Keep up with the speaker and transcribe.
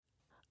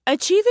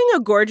Achieving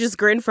a gorgeous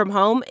grin from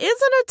home isn't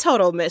a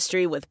total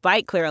mystery with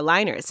Bite Clear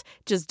aligners.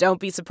 Just don't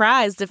be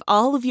surprised if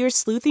all of your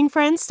sleuthing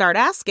friends start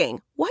asking,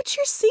 "What's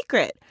your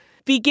secret?"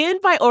 Begin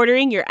by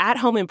ordering your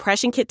at-home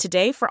impression kit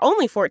today for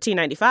only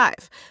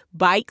 $14.95.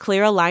 Bite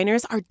Clear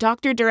aligners are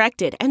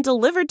doctor-directed and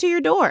delivered to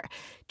your door.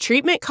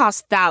 Treatment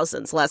costs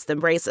thousands less than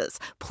braces.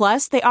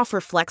 Plus, they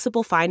offer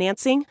flexible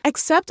financing,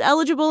 accept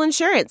eligible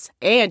insurance,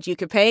 and you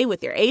can pay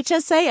with your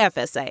HSA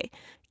FSA.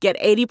 Get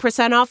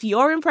 80% off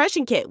your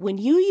impression kit when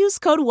you use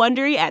code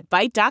WONDERY at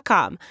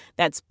Byte.com.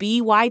 That's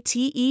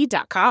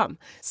BYTE.com.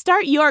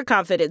 Start your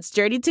confidence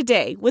journey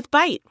today with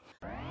Byte.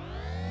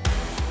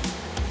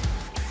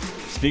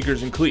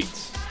 Sneakers and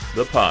Cleats,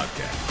 the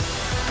podcast.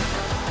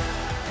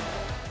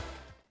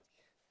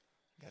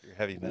 Got your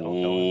heavy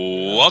metal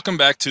going. Welcome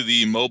back to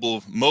the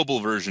mobile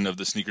version of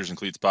the Sneakers and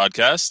Cleats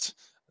podcast.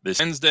 This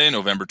Wednesday,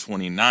 November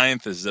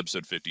 29th. This is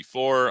episode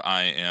 54.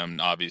 I am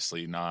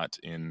obviously not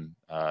in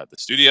the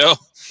studio.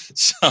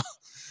 So,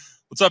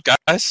 what's up, guys?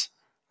 I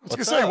was going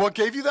to say, what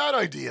gave you that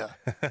idea?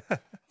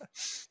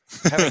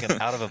 Having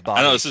an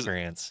out-of-a-body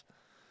experience.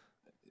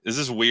 This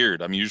is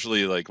weird. I'm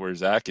usually like where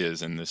Zach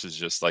is, and this is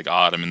just like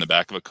odd. I'm in the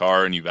back of a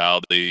car in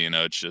Uvalde.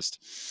 It's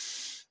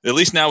just, at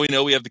least now we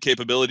know we have the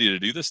capability to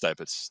do this type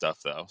of stuff,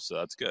 though. So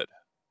that's good.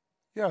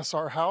 Yes,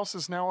 our house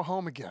is now a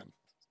home again.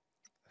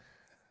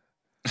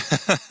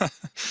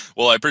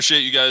 Well, I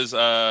appreciate you guys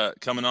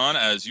coming on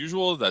as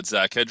usual. That's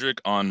Zach Hedrick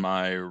on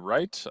my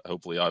right.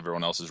 Hopefully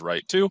everyone else is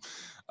right too.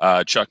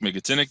 Chuck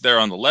Migatinick there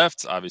on the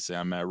left. Obviously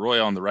I'm Matt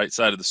Roy on the right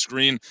side of the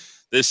screen.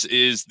 This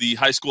is the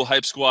High School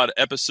Hype Squad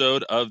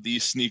episode of the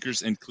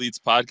Sneakers and Cleats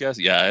podcast.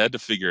 Yeah, I had to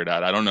figure it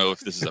out. I don't know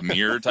if this is a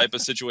mirror type of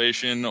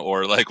situation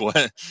or like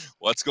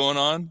what's going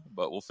on,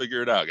 but we'll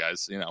figure it out,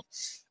 guys.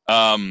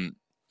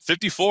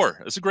 54.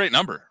 That's a great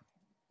number.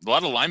 A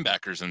lot of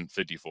linebackers in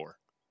 54.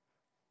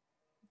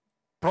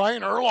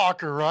 Brian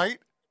Urlacher, right?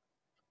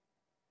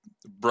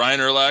 Brian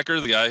Urlacher,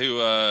 the guy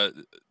who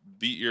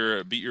beat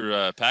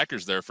your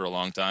Packers there for a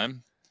long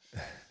time.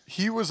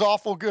 He was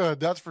awful good,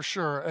 that's for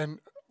sure.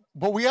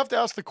 But we have to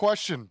ask the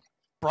question,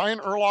 Brian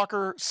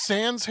Urlacher,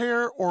 sans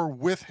hair or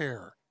with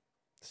hair?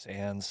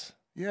 Sans.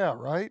 Yeah,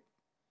 right?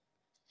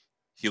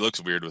 He looks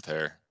weird with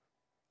hair.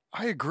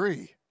 I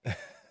agree. And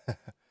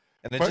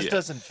it just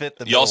doesn't fit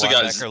the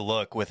linebacker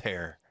look with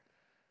hair.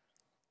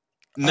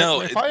 No,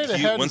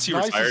 once he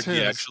retired,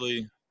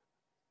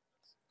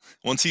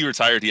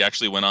 he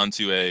actually went on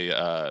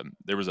to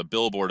there was a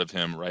billboard of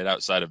him right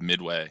outside of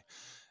Midway,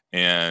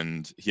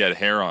 and he had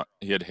hair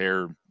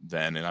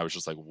then, and I was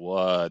just like,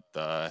 what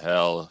the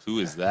hell? Who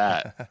is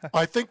that?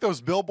 I think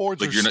those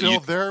billboards are still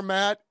there,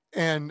 Matt,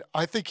 and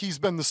I think he's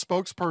been the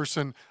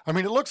spokesperson. I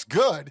mean, it looks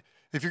good.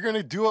 If you're going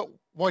to do it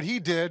what he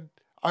did,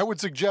 I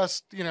would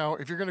suggest,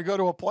 if you're going to go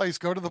to a place,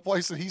 go to the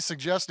place that he's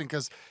suggesting,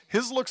 because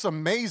his looks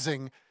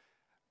amazing.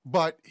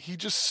 But he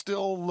just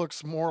still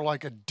looks more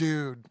like a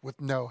dude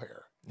with no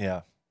hair.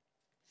 Yeah.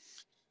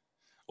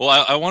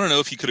 Well, I want to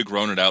know if he could have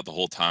grown it out the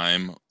whole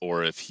time,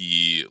 or if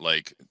he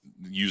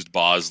used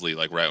Bosley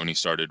right when he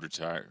started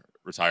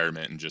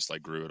retirement and just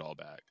grew it all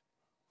back.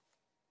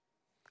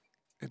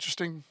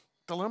 Interesting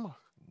dilemma.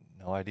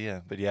 No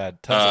idea, but yeah,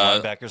 tons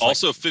of linebackers.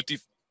 Also 50.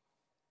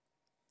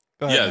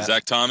 Go ahead, yeah, Matt.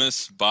 Zach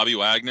Thomas, Bobby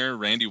Wagner,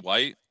 Randy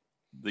White,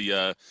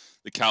 the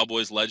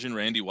Cowboys legend,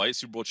 Randy White,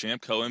 Super Bowl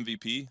champ,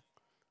 co-MVP.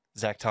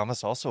 Zach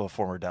Thomas, also a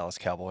former Dallas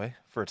Cowboy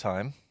for a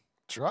time.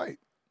 That's right.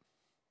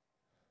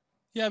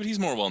 Yeah, but he's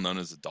more well known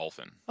as a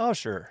Dolphin. Oh,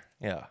 sure.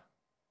 Yeah.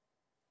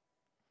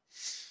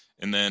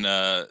 And then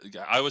I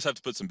always have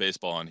to put some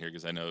baseball on here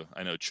because I know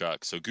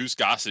Chuck. So Goose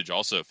Gossage,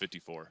 also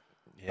 54.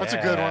 Yeah. That's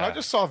a good one. I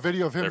just saw a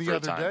video of him There the for a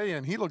other time. day,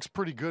 and he looks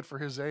pretty good for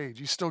his age.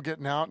 He's still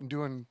getting out and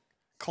doing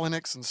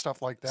clinics and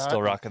stuff like that.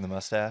 Still rocking the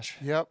mustache.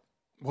 Yep.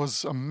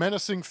 Was a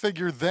menacing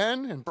figure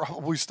then and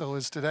probably still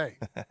is today.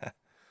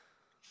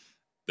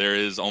 There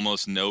is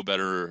almost no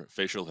better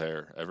facial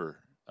hair ever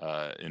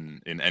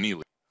in any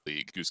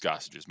league. Goose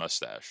Gossage's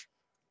mustache.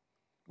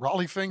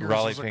 Raleigh Fingers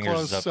Raleigh is a Fingers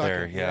close is up second.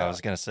 there. Yeah, I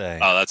was going to say.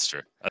 Oh, that's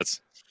true.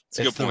 That's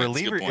a good the point.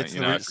 reliever. It's a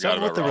good point. It's I forgot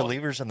something with about the Raleigh.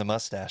 relievers and the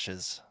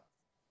mustaches.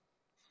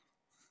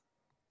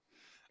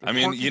 I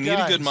mean, Quirky you need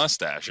a good guys.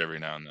 mustache every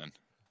now and then.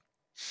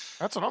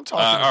 That's what I'm talking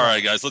about. All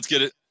right, guys, let's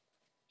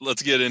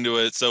get into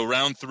it. So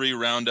round 3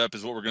 roundup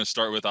is what we're going to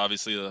start with.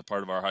 Obviously,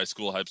 part of our High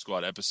School Hype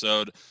Squad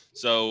episode.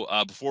 So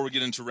before we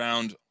get into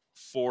round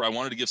 4, I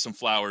wanted to give some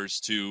flowers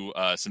to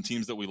some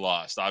teams that we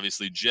lost.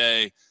 Obviously,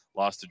 Jay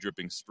lost to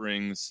Dripping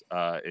Springs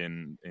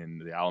in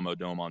the Alamo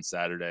Dome on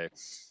Saturday.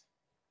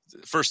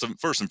 First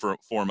and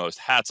foremost,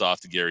 hats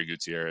off to Gary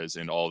Gutierrez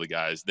and all the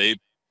guys. They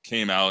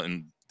came out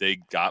and they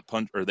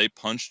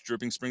punched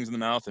Dripping Springs in the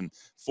mouth and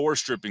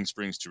forced Dripping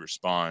Springs to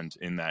respond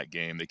in that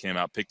game. They came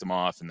out, picked them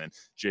off, and then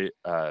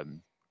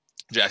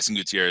Jackson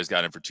Gutierrez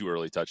got in for 2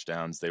 early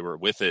touchdowns. They were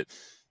with it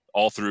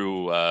all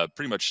through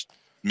pretty much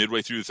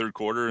midway through the third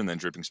quarter, and then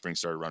Dripping Springs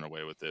started running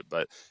away with it.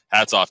 But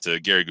hats off to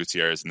Gary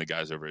Gutierrez and the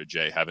guys over at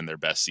Jay having their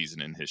best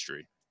season in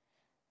history.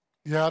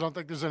 Yeah, I don't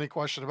think there's any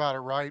question about it,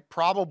 right?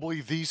 Probably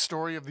the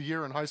story of the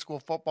year in high school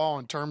football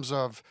in terms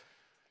of,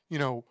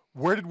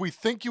 where did we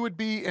think you would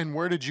be and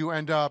where did you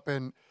end up?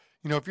 And,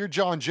 if you're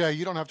John Jay,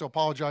 you don't have to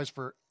apologize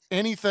for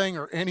anything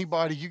or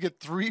anybody. You get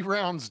 3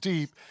 rounds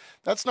deep.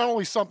 That's not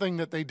only something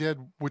that they did,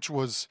 which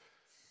was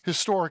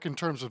historic in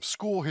terms of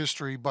school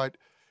history, but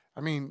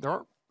I mean,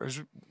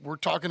 as we're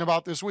talking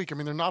about this week, I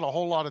mean, there are not a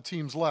whole lot of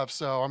teams left.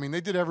 So, I mean,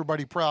 they did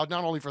everybody proud,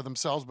 not only for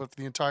themselves, but for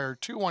the entire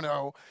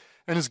 2-1-0.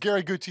 And as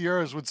Gary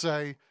Gutierrez would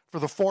say, for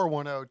the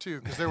 4-1-0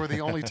 too, because they were the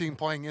only team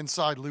playing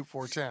inside Loop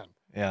 410.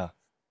 Yeah.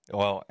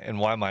 Well, and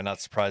why am I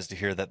not surprised to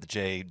hear that the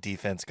Jay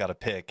defense got a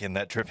pick in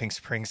that Dripping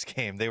Springs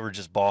game? They were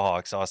just ball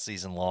hawks all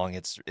season long.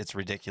 It's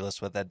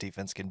ridiculous what that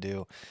defense can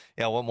do.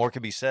 Yeah, what more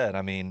could be said?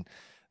 I mean,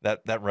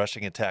 that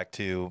rushing attack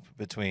too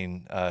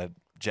between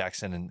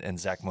Jackson and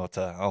Zach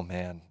Mota. Oh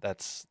man,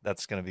 that's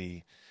going to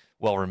be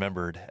well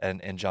remembered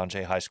in John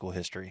Jay high school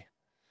history.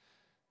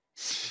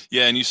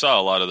 Yeah, and you saw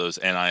a lot of those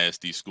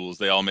NISD schools.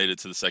 They all made it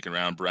to the second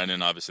round.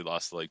 Brennan obviously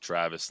lost to Lake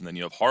Travis, and then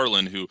you have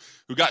Harlan who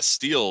got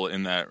Steele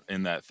in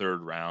that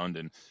third round.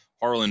 And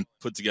Harlan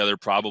put together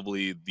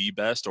probably the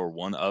best or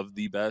one of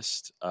the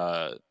best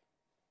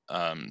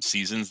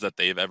seasons that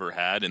they've ever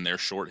had in their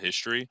short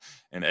history.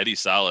 And Eddie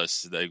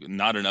Salas,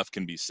 not enough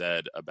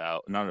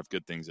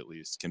good things at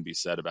least can be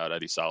said about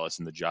Eddie Salas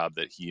and the job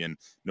that he and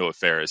Noah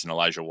Ferris and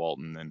Elijah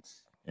Walton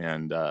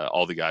and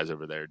all the guys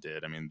over there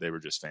did. I mean, they were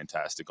just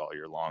fantastic all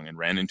year long and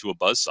ran into a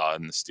buzzsaw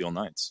in the Steel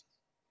Knights.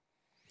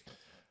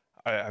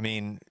 I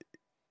mean,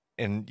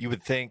 and you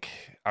would think,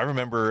 I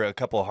remember a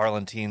couple of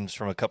Harlan teams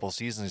from a couple of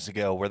seasons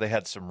ago where they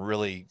had some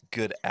really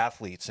good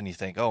athletes, and you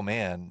think, oh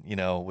man,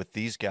 with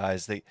these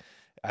guys,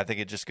 I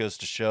think it just goes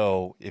to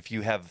show if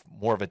you have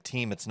more of a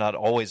team, it's not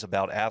always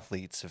about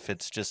athletes. If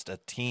it's just a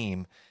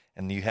team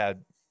and you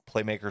had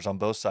playmakers on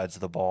both sides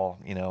of the ball,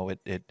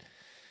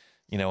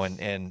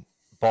 and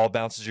ball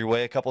bounces your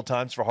way a couple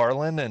times for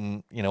Harlan,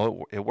 and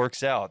it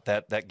works out.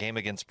 That game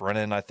against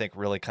Brennan, I think,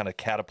 really kind of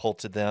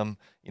catapulted them.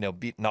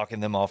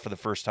 Knocking them off for the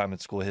first time in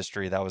school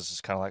history. That was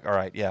just kind of like, all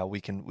right, yeah,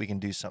 we can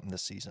do something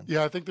this season.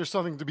 Yeah, I think there's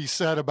something to be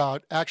said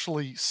about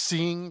actually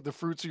seeing the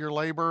fruits of your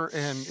labor.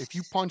 And if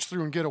you punch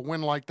through and get a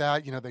win like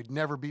that, they'd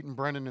never beaten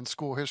Brennan in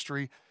school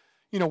history.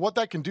 What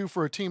that can do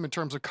for a team in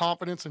terms of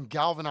confidence and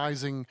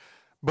galvanizing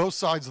both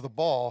sides of the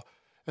ball.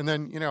 And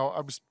then,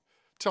 I was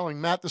telling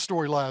Matt the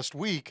story last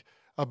week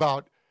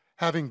about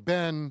having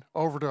been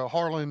over to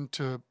Harlan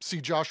to see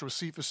Joshua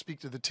Cephas speak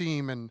to the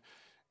team, and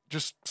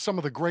just some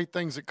of the great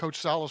things that Coach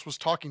Salas was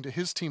talking to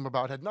his team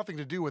about had nothing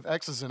to do with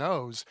X's and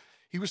O's.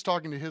 He was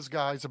talking to his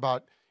guys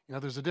about,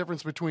 there's a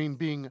difference between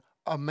being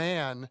a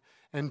man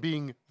and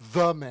being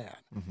the man.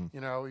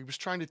 Mm-hmm. He was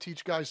trying to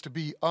teach guys to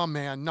be a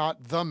man,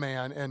 not the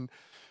man.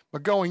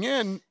 But going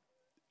in,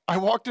 I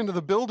walked into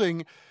the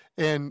building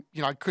and,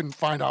 I couldn't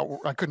find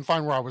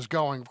where I was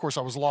going. Of course,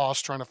 I was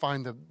lost trying to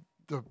find the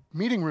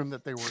meeting room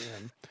that they were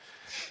in.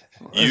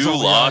 You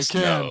lost,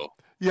 no.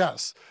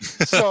 Yes.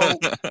 So,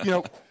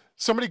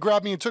 somebody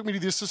grabbed me and took me to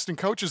the assistant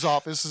coach's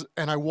office,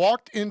 and I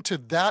walked into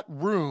that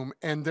room,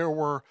 and there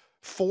were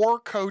 4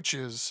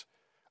 coaches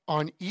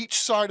on each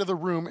side of the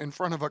room in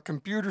front of a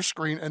computer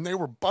screen, and they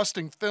were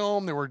busting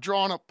film, they were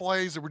drawing up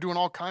plays, they were doing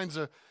all kinds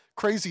of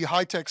crazy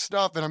high-tech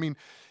stuff. And, I mean,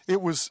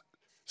 it was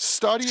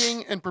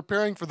studying and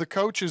preparing for the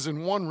coaches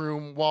in one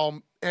room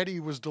while Eddie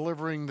was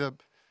delivering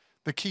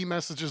the key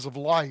messages of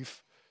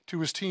life to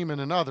his team in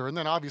another. And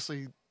then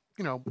obviously,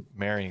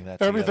 marrying that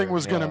everything together.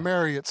 was going to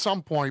marry at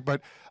some point.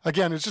 But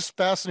again, it's just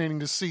fascinating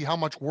to see how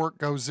much work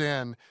goes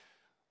in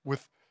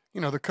with,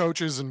 the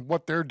coaches and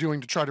what they're doing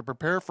to try to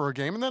prepare for a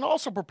game, and then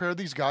also prepare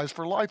these guys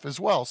for life as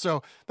well.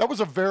 So that was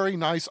a very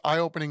nice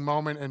eye-opening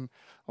moment and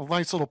a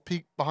nice little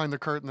peek behind the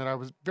curtain that I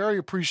was very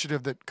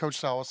appreciative that Coach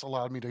Salas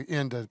allowed me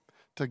to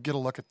get a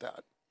look at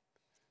that.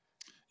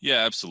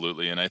 Yeah,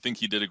 absolutely. And I think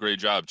he did a great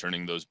job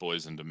turning those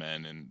boys into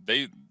men.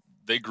 And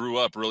they grew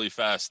up really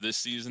fast this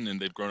season, and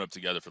they've grown up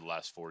together for the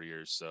last 4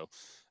 years. So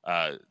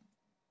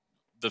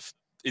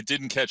it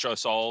didn't catch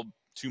us all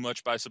too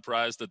much by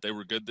surprise that they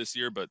were good this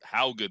year, but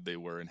how good they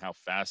were and how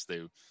fast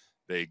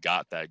they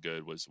got that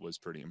good was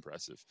pretty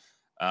impressive.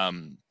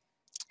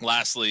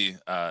 Lastly,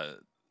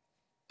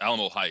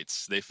 Alamo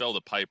Heights, they fell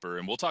to Pieper,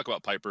 and we'll talk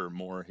about Pieper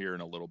more here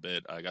in a little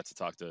bit. I got to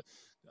talk to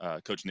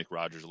Coach Nick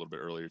Rogers a little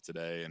bit earlier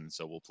today, and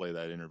so we'll play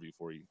that interview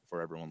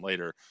for everyone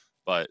later.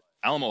 But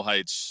Alamo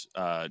Heights,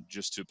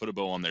 just to put a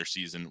bow on their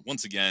season,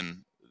 once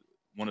again,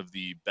 one of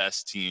the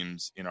best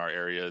teams in our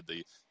area,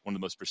 one of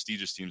the most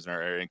prestigious teams in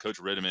our area, and Coach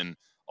Ritteman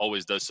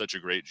always does such a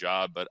great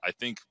job. But I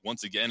think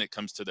once again, it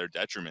comes to their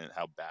detriment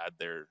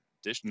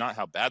not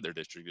how bad their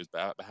district is,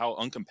 but how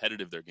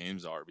uncompetitive their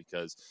games are,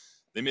 because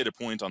they made a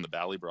point on the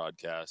Bally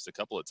broadcast a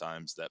couple of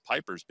times that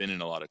Pieper's been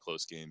in a lot of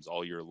close games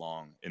all year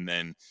long. And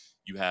then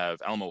you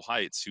have Alamo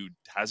Heights, who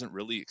hasn't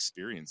really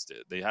experienced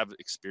it. They have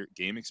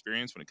game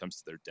experience when it comes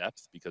to their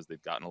depth because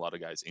they've gotten a lot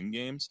of guys in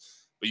games,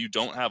 but you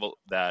don't have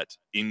that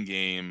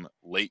in-game,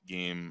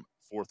 late-game,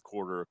 fourth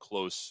quarter,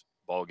 close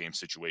ball game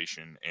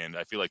situation. And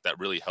I feel like that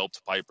really helped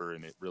Pieper,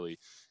 and it really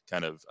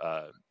kind of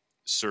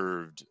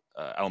served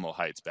Alamo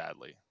Heights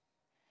badly.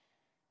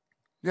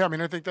 Yeah, I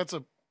mean, I think that's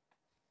a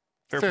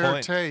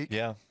fair take.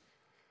 Yeah.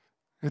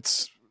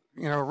 it's,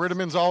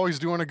 Rittiman's always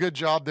doing a good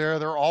job there.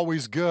 They're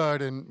always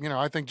good. And,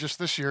 I think just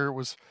this year it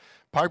was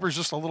Piper's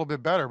just a little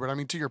bit better.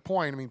 But, to your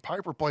point,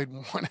 Piper played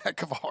one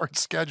heck of a hard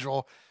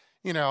schedule.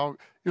 You're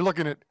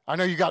looking at, I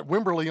know you got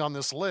Wimberley on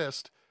this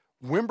list.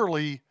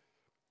 Wimberley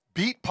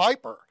beat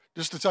Piper,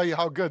 just to tell you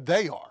how good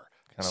they are.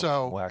 Kind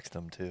of waxed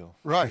them too.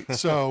 Right.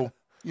 So,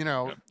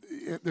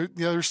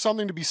 there's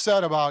something to be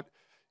said about,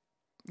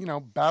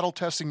 battle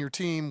testing your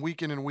team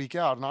week in and week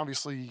out. And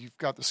obviously you've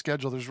got the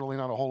schedule. There's really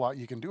not a whole lot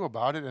you can do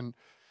about it. And,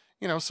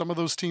 some of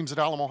those teams that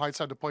Alamo Heights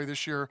had to play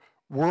this year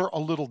were a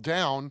little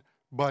down,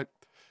 but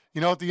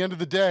at the end of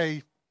the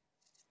day,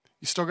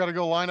 you still got to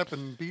go line up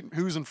and beat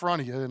who's in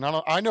front of you. And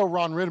I know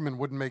Ron Rittiman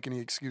wouldn't make any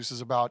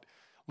excuses about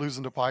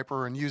losing to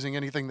Piper and using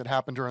anything that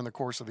happened during the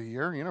course of the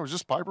year. It was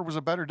just Piper was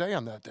a better day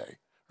on that day,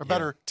 a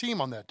better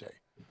team on that day.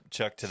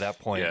 Chuck, to that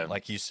point,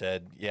 like you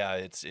said,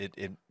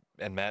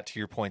 and Matt, to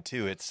your point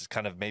too, it's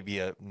kind of maybe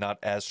a not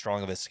as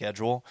strong of a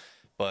schedule,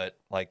 but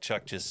like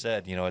Chuck just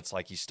said, it's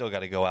like you still got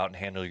to go out and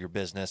handle your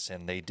business,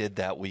 and they did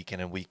that week in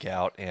and week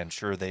out. And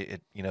sure, the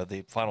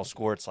final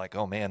score, it's like,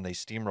 oh man, they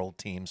steamrolled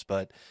teams.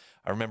 But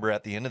I remember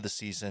at the end of the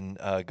season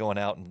going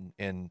out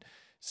and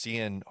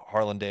seeing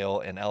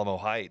Harlandale and Alamo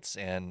Heights,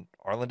 and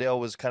Harlandale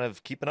was kind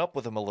of keeping up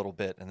with them a little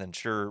bit, and then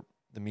sure,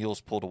 the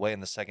Mules pulled away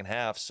in the second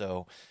half.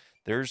 So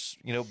there's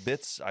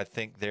bits I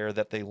think there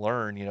that they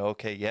learn.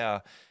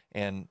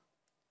 And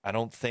I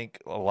don't think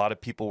a lot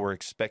of people were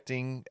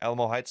expecting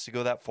Alamo Heights to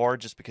go that far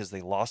just because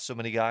they lost so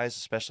many guys,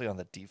 especially on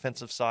the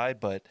defensive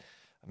side. But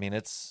I mean,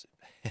 it's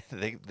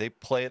they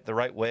play it the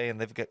right way, and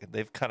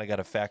they've kind of got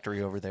a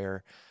factory over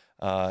there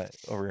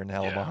over in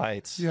Alamo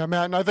Heights. Yeah,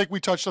 Matt, and I think we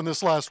touched on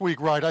this last week,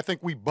 right? I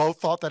think we both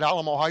thought that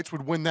Alamo Heights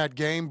would win that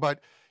game, but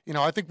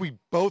I think we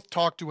both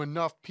talked to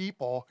enough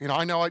people.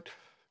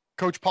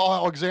 Coach Paul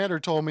Alexander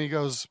told me, he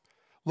goes,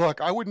 look,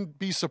 I wouldn't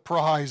be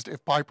surprised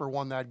if Piper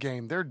won that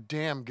game. They're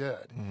damn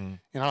good.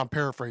 Mm-hmm. I'm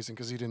paraphrasing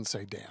because he didn't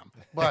say damn,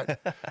 but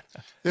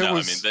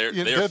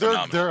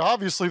they're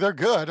obviously they're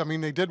good. I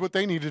mean, they did what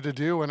they needed to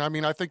do, and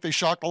I think they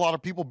shocked a lot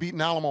of people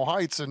beating Alamo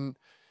Heights, and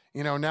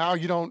now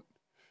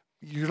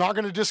you're not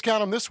going to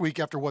discount them this week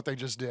after what they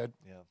just did.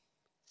 Yeah.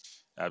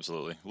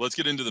 Absolutely. Let's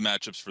get into the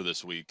matchups for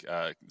this week.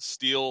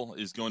 Steele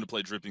is going to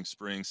play Dripping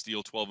Springs.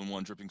 Steele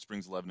 12-1, Dripping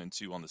Springs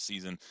 11-2 on the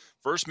season.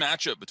 First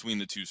matchup between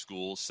the two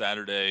schools,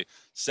 Saturday,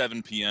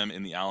 7 p.m.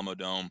 in the Alamo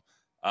Dome.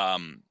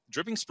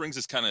 Dripping Springs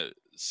is kind of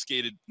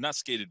not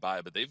skated by,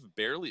 but they've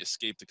barely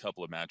escaped a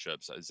couple of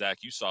matchups. Zach,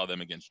 you saw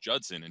them against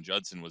Judson, and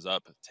Judson was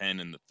up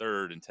 10 in the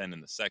third and 10 in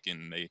the second,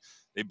 and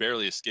they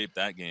barely escaped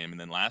that game. And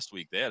then last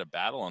week they had a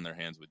battle on their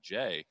hands with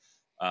Jay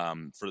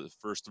for the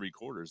first three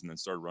quarters, and then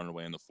started running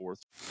away in the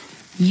fourth.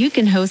 You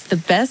can host the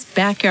best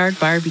backyard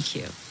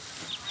barbecue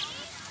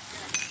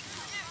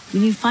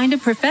when you find a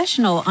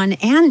professional on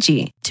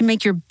Angie to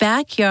make your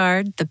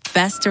backyard the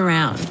best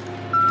around.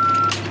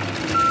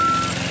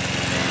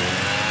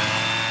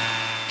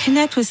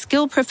 Connect with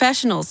skilled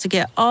professionals to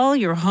get all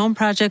your home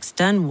projects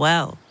done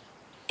well.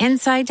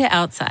 Inside to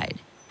outside,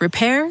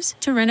 repairs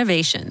to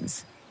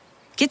renovations.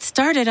 Get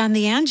started on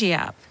the Angie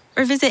app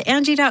or visit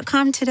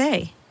Angie.com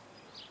today.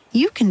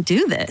 You can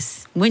do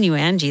this when you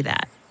Angie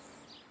that.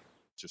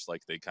 Just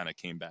like they kind of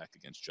came back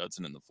against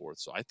Judson in the fourth.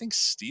 So I think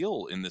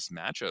Steele in this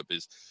matchup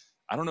is,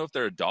 I don't know if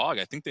they're a dog.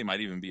 I think they might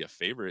even be a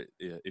favorite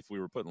if we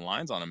were putting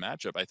lines on a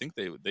matchup. I think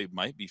they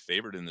might be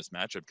favored in this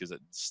matchup because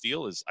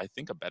Steele is, I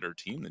think, a better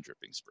team than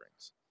Dripping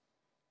Springs.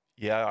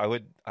 Yeah,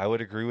 I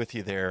would agree with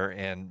you there.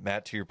 And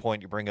Matt, to your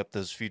point, you bring up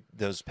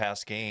those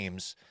past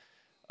games.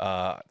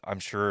 I'm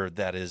sure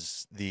that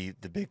is the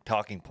big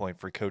talking point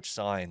for Coach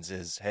Sines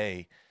is,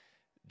 hey,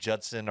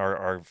 Judson,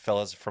 our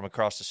fellas from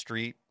across the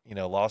street,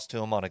 lost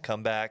to him on a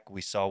comeback.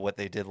 We saw what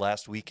they did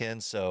last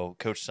weekend. So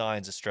Coach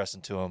Sines is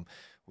stressing to him,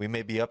 we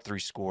may be up 3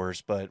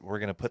 scores, but we're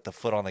going to put the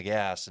foot on the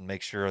gas and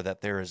make sure that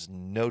there is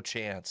no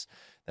chance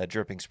that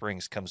Dripping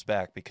Springs comes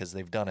back because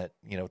they've done it,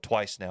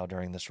 twice now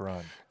during this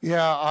run.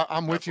 Yeah,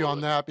 I'm with you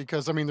on that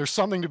because, there's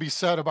something to be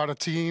said about a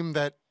team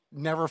that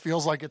never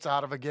feels like it's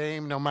out of a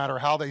game. No matter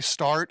how they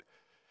start,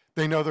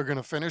 they know they're going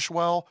to finish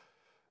well.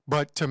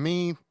 But to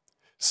me,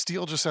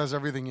 Steele just has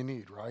everything you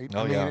need, right?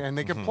 And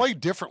they can play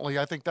differently.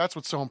 I think that's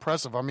what's so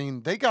impressive.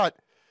 They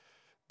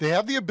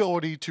have the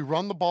ability to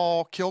run the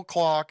ball, kill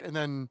clock, and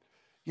then,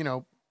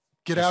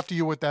 get after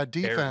you with that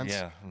defense.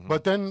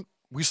 But then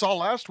we saw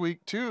last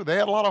week too, they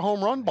had a lot of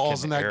home run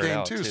balls in that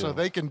game too. So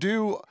they can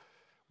do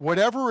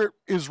whatever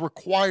is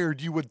required,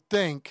 you would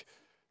think,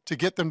 to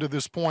get them to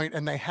this point,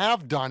 and they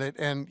have done it.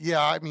 And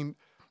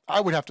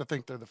I would have to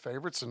think they're the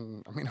favorites.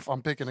 And if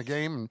I'm picking a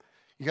game and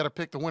you got to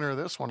pick the winner of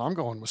this one, I'm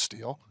going with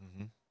Steele.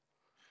 Mm-hmm.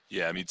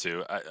 Yeah, me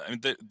too.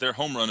 Their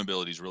home run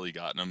ability's really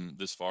gotten them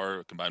this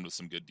far, combined with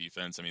some good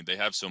defense. They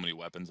have so many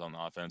weapons on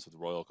the offense with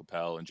Royal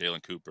Capel and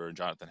Jalen Cooper and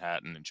Jonathan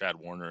Hatton and Chad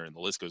Warner, and the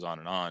list goes on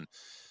and on.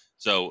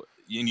 So,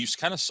 and you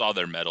kind of saw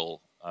their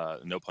mettle,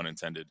 no pun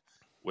intended,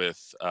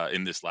 with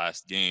in this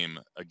last game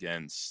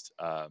against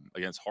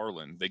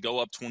Harlan. They go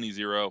up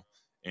 20-0,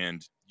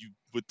 and you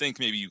would think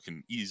maybe you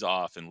can ease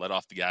off and let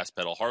off the gas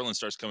pedal. Harlan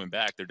starts coming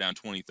back. They're down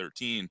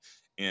 20-13.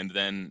 And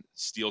then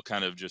Steele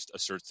kind of just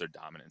asserts their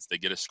dominance. They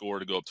get a score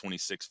to go up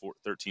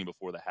 26-13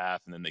 before the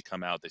half, and then they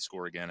come out, they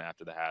score again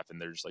after the half, and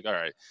they're just like, all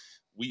right,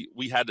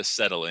 we had to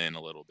settle in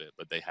a little bit,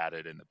 but they had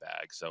it in the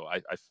bag. So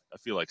I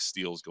feel like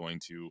Steele's going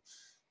to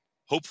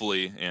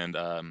hopefully, and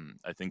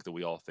I think that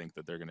we all think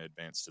that they're going to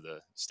advance to the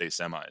state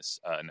semis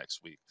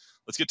next week.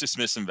 Let's get to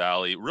Smithson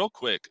Valley real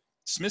quick.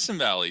 Smithson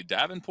Valley,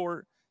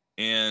 Davenport,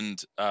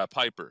 and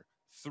Pieper,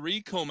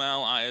 3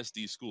 Comal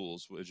ISD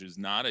schools, which is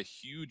not a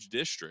huge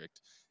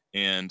district,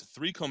 and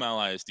 3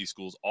 Comal ISD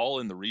schools all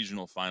in the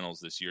regional finals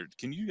this year.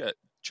 Can you get,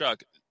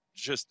 Chuck,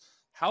 just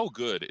how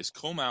good is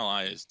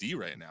Comal ISD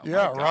right now?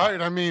 Yeah,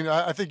 right. I mean,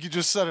 I think you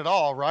just said it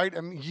all, right?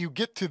 I mean, you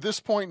get to this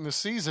point in the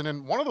season,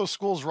 and one of those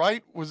schools,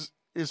 right,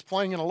 is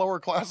playing in a lower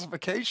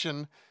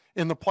classification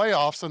in the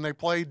playoffs than they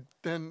played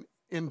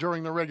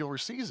during the regular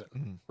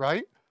season,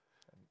 right?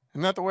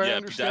 Isn't that the way I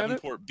understand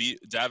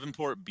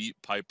Davenport beat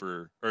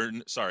Pieper,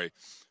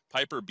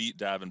 Pieper beat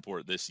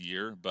Davenport this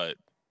year, but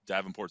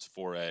Davenport's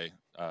 4A,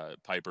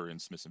 Pieper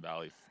and Smithson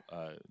Valley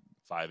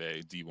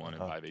 5A, D1,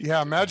 and 5A.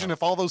 Yeah, imagine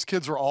if all those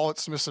kids were all at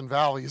Smithson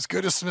Valley, as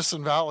good as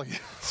Smithson Valley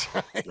is.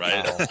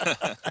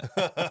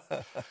 Right.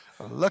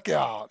 Look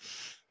out.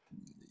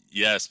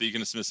 Yeah,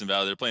 speaking of Smithson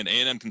Valley, they're playing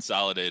A&M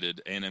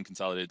Consolidated. A&M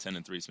Consolidated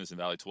 10-3, Smithson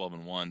Valley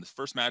 12-1. The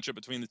first matchup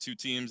between the two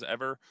teams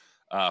ever.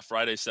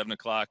 Friday, 7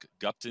 o'clock,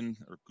 Gupton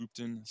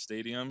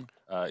Stadium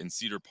in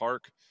Cedar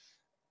Park.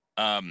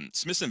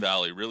 Smithson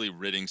Valley really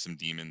ridding some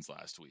demons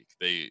last week.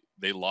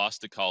 They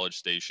lost to College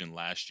Station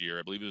last year.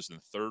 I believe it was in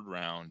the third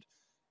round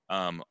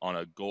on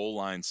a goal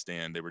line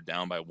stand. They were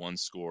down by 1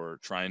 score,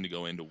 trying to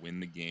go in to win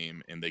the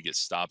game, and they get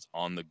stopped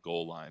on the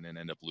goal line and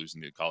end up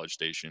losing to College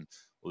Station.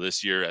 Well,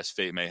 this year, as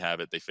fate may have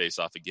it, they face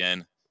off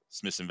again.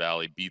 Smithson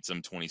Valley beats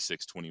them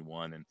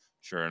 26-21, and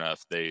sure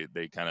enough, they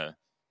kind of,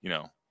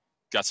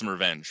 got some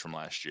revenge from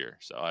last year.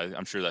 So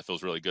I'm sure that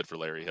feels really good for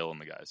Larry Hill and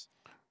the guys.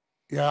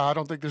 Yeah, I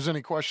don't think there's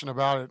any question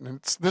about it. And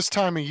it's this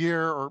time of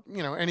year, or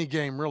any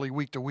game really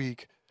week to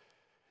week,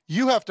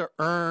 you have to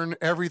earn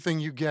everything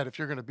you get if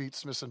you're going to beat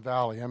Smithson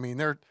Valley. I mean,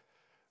 they're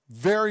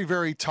very,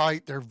 very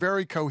tight. They're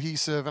very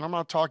cohesive, and I'm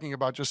not talking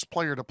about just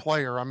player to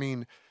player. I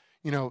mean,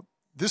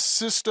 this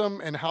system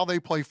and how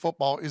they play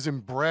football is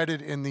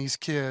embedded in these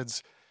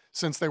kids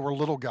since they were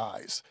little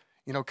guys,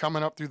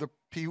 coming up through the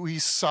Pee Wee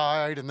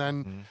side and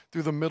then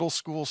through the middle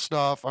school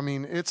stuff. I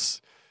mean,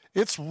 it's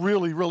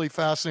really, really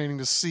fascinating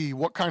to see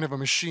what kind of a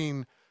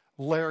machine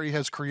Larry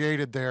has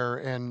created there.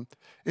 And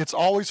it's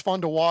always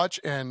fun to watch.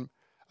 And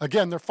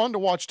again, they're fun to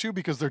watch too,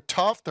 because they're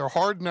tough. They're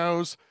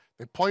hard-nosed.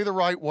 They play the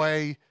right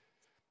way.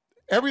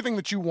 Everything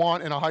that you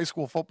want in a high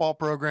school football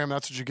program,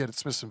 that's what you get at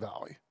Smithson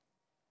Valley.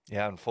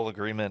 Yeah, in full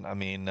agreement. I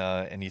mean,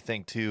 and you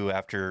think too,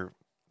 after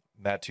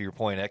Matt, to your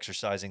point,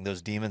 exercising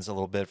those demons a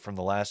little bit from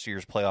the last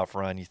year's playoff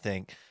run, you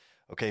think,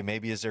 okay,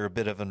 maybe is there a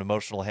bit of an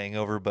emotional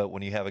hangover? But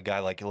when you have a guy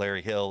like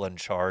Larry Hill in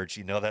charge,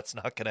 that's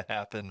not going to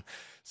happen.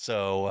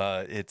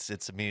 So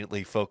it's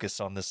immediately focused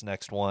on this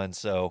next one.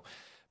 So,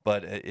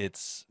 but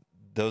it's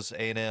those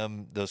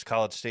A&M, those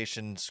College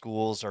Station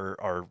schools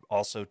are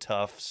also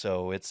tough.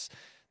 So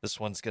this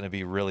one's going to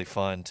be really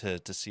fun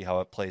to see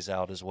how it plays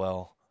out as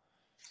well.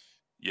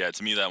 Yeah,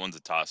 to me, that one's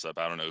a toss-up.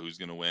 I don't know who's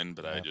going to win,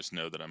 but I just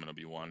know that I'm going to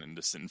be wanting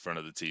to sit in front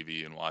of the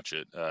TV and watch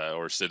it,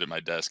 or sit at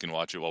my desk and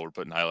watch it while we're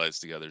putting highlights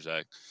together,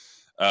 Zach.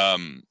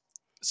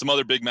 Some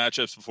other big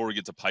matchups before we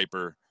get to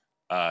Pieper.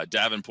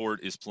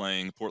 Davenport is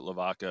playing Port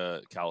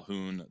Lavaca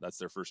Calhoun. That's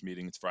their first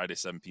meeting. It's Friday,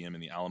 7 p.m. in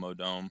the Alamo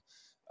Dome.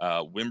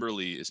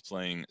 Wimberley is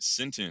playing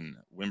Sinton.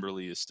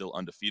 Wimberley is still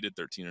undefeated,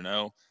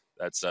 13-0.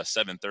 That's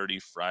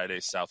 7:30 Friday,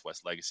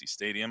 Southwest Legacy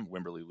Stadium.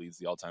 Wimberley leads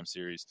the all-time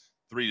series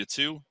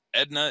 3-2.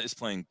 Edna is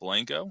playing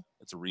Blanco.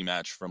 It's a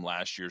rematch from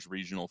last year's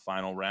regional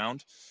final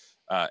round,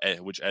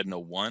 which Edna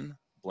won.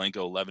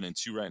 Blanco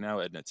 11-2 right now.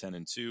 Edna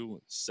 10-2.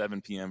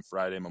 7 p.m.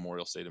 Friday,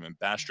 Memorial Stadium in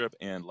Bastrop.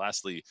 And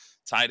lastly,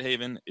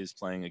 Tidehaven is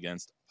playing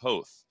against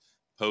Poth.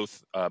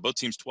 Both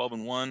teams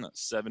 12-1.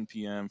 7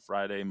 p.m.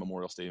 Friday,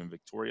 Memorial Stadium,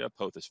 Victoria.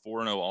 Poth is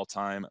 4-0 all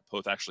time.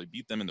 Poth actually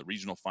beat them in the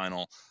regional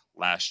final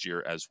last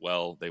year as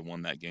well. They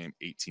won that game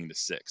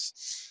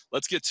 18-6.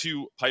 Let's get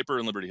to Pieper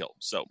and Liberty Hill.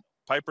 So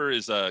Pieper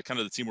is kind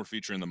of the team we're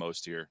featuring the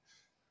most here.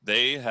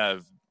 They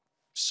have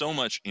so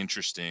much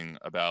interesting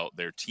about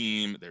their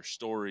team, their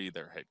story,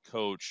 their head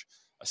coach,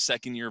 a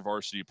second-year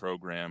varsity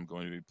program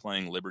going to be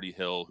playing Liberty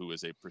Hill, who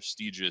is a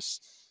prestigious,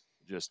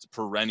 just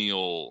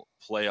perennial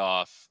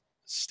playoff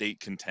state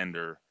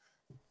contender.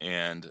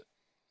 And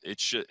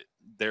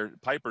their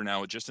Pieper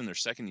now, just in their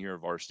second year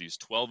of varsity, is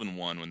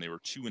 12-1 when they were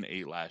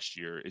 2-8 last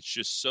year. It's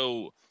just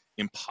so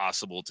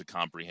impossible to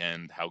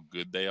comprehend how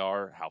good they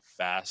are, how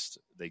fast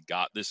they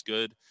got this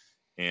good.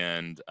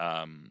 And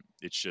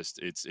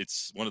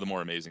it's one of the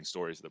more amazing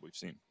stories that we've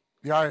seen.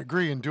 Yeah, I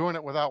agree. And doing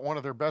it without one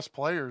of their best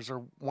players,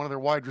 or one of their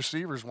wide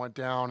receivers went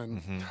down.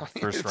 And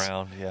first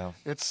round, yeah.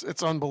 It's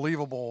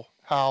unbelievable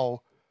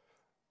how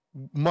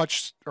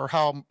much, or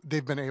how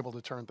they've been able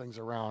to turn things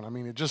around. I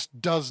mean, it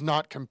just does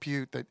not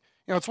compute that,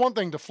 it's one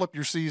thing to flip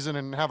your season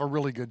and have a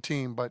really good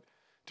team, but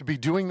to be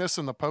doing this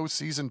in the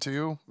postseason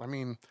too, I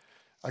mean,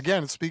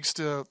 again, it speaks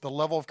to the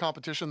level of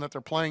competition that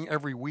they're playing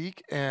every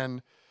week.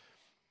 And,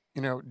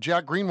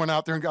 Jack Green went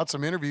out there and got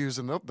some interviews,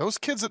 and those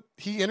kids that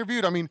he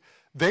interviewed, I mean,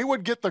 they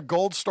would get the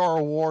Gold Star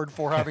Award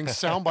for having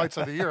sound bites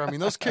of the year. I mean,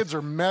 those kids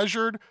are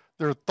measured,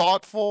 they're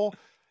thoughtful,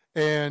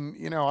 and,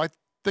 I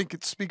think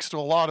it speaks to a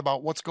lot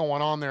about what's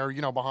going on there,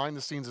 behind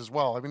the scenes as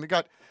well. I mean, they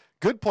got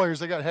good players,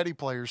 they got heady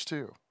players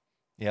too.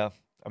 Yeah.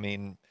 I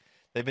mean,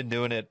 they've been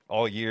doing it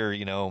all year.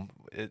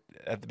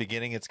 At the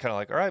beginning, it's kind of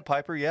like, all right,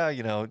 Pieper, yeah,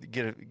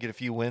 get a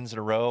few wins in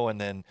a row. And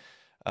then,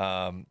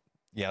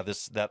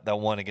 that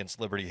one against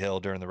Liberty Hill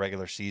during the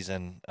regular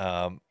season,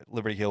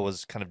 Liberty Hill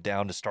was kind of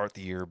down to start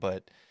the year,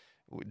 but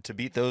to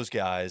beat those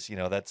guys,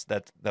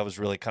 that was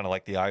really kind of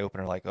like the eye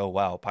opener, like, oh,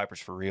 wow, Pieper's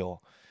for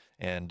real.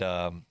 And,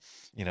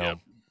 Yep.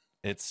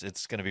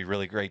 It's going to be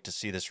really great to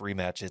see this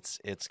rematch.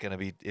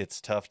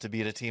 It's tough to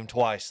beat a team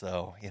twice,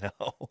 though.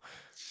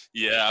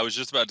 Yeah, I was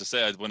just about to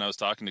say, when I was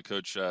talking to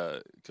Coach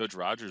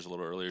Rogers a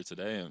little earlier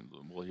today, and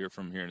we'll hear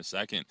from him here in a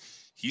second,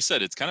 he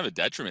said it's kind of a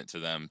detriment to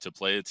them to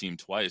play a team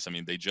twice. I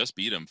mean, they just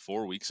beat him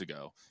 4 weeks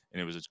ago,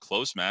 and it was a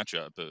close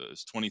matchup. It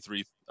was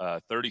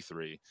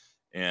 23-33.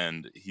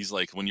 And he's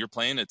like, when you're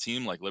playing a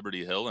team like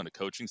Liberty Hill and a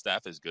coaching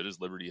staff as good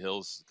as Liberty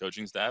Hill's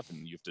coaching staff,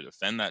 and you have to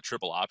defend that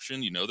triple option,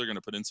 they're going to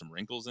put in some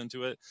wrinkles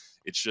into it.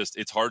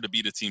 It's hard to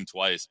beat a team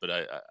twice. But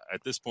I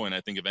at this point,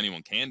 I think if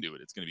anyone can do it,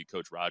 it's going to be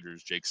Coach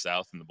Rogers, Jake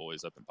South, and the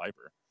boys up in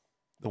Pieper.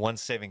 The one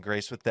saving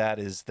grace with that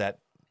is that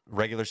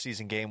regular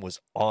season game was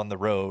on the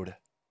road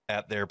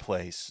at their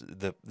place.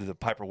 The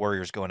Pieper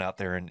Warriors going out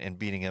there and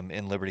beating them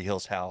in Liberty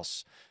Hill's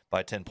house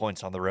by 10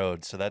 points on the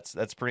road. So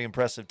that's pretty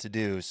impressive to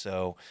do.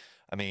 So,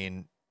 I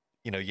mean,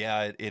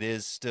 it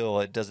is still,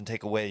 it doesn't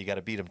take away. You got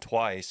to beat them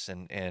twice.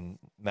 And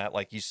Matt,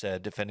 like you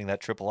said, defending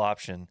that triple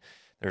option,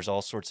 there's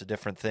all sorts of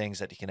different things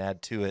that you can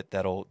add to it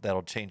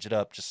that'll change it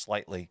up just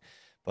slightly.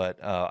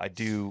 But I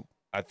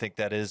think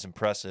that is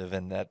impressive,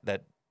 and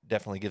that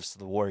definitely gives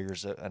the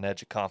Warriors an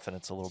edge of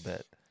confidence a little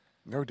bit.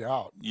 No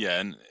doubt. Yeah,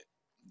 and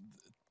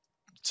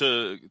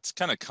to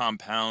kind of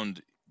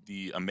compound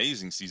the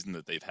amazing season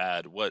that they've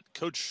had, what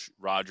Coach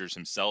Rogers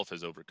himself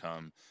has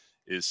overcome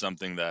is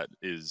something that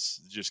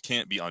just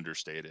can't be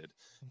understated.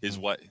 His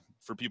wife,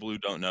 for people who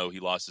don't know, he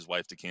lost his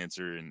wife to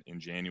cancer in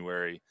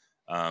January.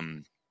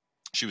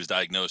 She was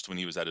diagnosed when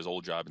he was at his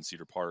old job in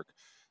Cedar Park.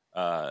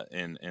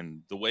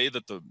 And the way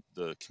that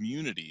the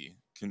community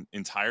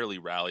entirely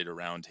rallied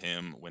around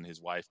him when his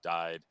wife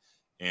died,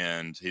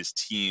 and his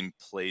team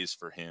plays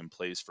for him,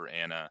 plays for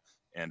Anna,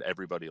 and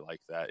everybody like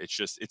that.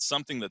 It's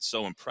something that's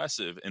so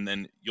impressive. And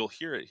then you'll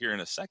hear it here in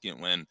a second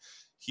when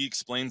he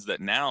explains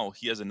that now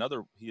he has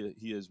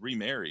he is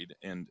remarried,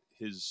 and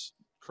his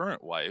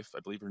current wife, I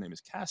believe her name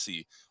is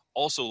Cassie,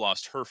 also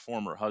lost her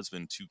former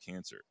husband to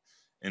cancer.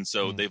 And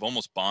so they've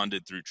almost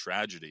bonded through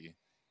tragedy.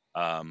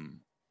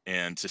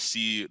 And to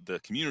see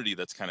the community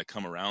that's kind of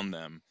come around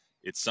them,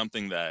 it's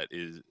something that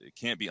it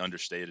can't be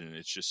understated. And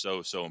it's just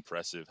so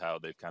impressive how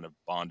they've kind of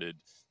bonded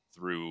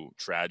through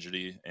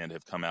tragedy and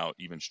have come out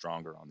even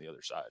stronger on the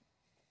other side.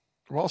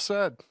 Well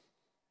said.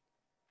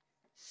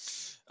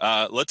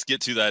 Let's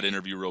get to that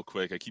interview real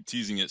quick. I keep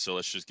teasing it, so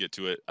let's just get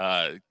to it.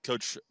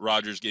 Coach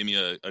Rogers gave me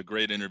a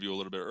great interview a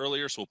little bit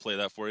earlier, so we'll play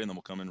that for you, and then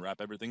we'll come and wrap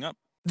everything up.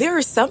 There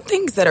are some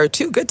things that are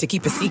too good to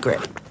keep a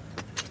secret.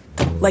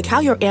 Like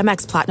how your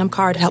Amex Platinum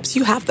card helps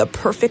you have the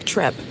perfect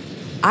trip.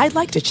 I'd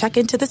like to check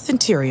into the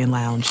Centurion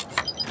Lounge.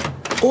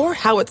 Or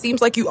how it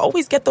seems like you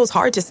always get those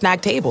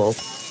hard-to-snag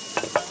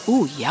tables.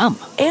 Ooh, yum.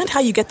 And how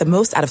you get the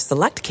most out of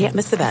select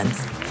can't-miss events.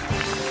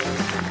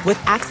 With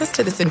access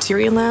to the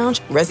Centurion Lounge,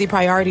 Resi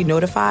Priority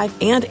Notified,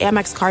 and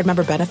Amex card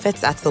member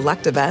benefits at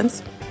select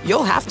events,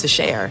 you'll have to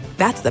share.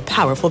 That's the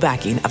powerful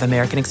backing of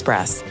American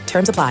Express.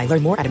 Terms apply.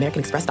 Learn more at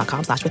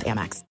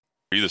americanexpress.com/withAmex.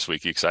 Are you this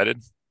week? You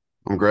excited?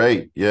 I'm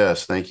great.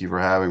 Yes. Thank you for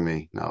having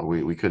me. No,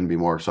 we couldn't be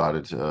more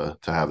excited to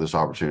have this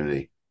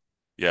opportunity.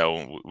 Yeah,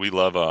 well, we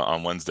love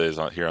on Wednesdays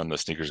here on the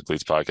Sneakers and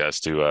Cleats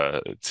podcast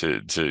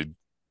to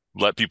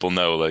let people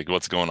know like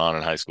what's going on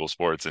in high school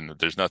sports, and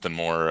there's nothing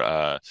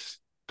more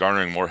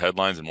garnering more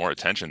headlines and more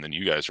attention than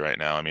you guys right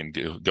now. I mean,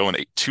 going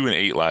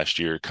 2-8 last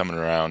year, coming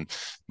around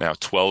now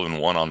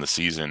 12-1 on the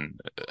season.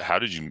 How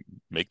did you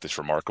make this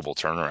remarkable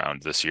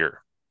turnaround this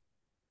year?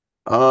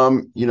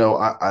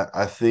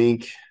 I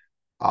think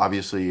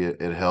obviously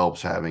it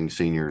helps having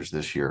seniors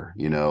this year.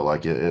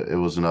 Like it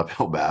was an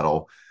uphill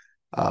battle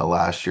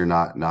last year,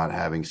 not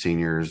having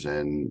seniors,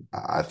 and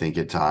I think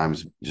at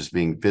times just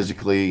being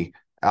physically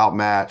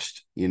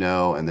outmatched,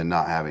 and then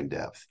not having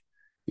depth.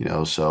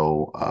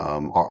 So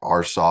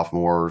our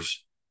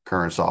sophomores,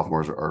 current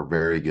sophomores, are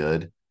very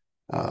good.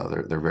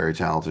 They're a very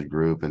talented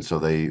group, and so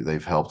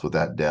they've helped with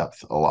that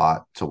depth a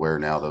lot to where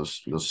now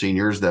those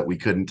seniors that we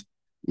couldn't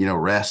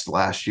rest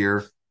last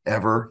year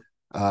ever,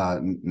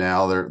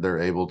 now they're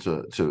able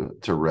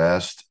to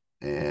rest,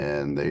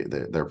 and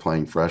they're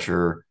playing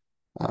fresher,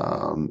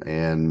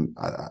 and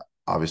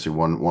obviously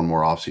one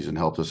more offseason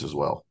helped us as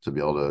well to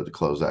be able to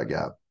close that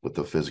gap with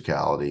the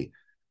physicality.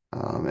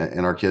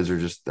 And our kids are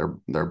just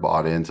they're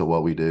bought into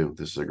what we do.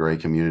 This is a great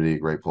community, a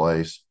great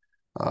place.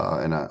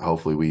 and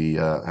hopefully we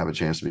have a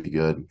chance to be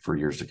good for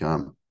years to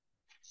come.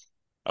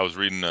 I was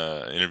reading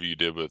an interview you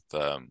did with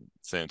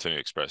San Antonio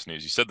Express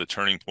News. You said the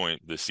turning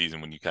point this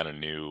season when you kind of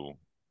knew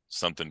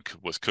something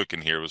was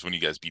cooking here was when you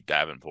guys beat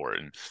Davenport.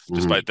 And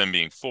despite them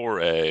being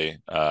 4A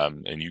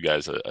and you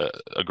guys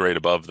a grade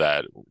above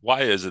that,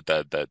 why is it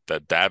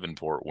that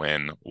Davenport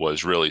win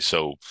was really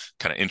so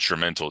kind of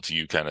instrumental to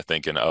you kind of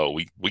thinking, oh,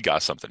 we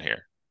got something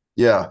here?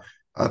 Yeah,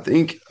 I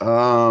think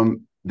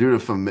due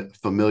to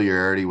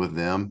familiarity with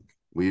them,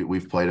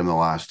 we've played them the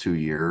last 2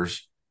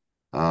 years.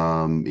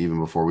 Even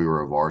before we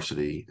were a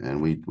varsity,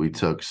 and we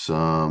took it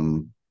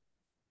on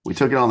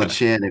the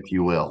chin, if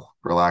you will,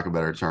 for lack of a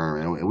better term.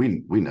 And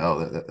we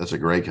know that's a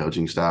great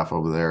coaching staff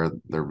over there.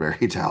 They're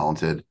very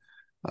talented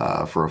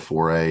for a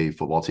 4A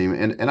football team.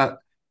 And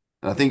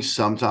I think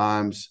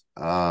sometimes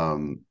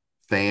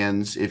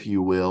fans, if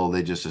you will,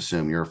 they just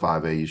assume you're a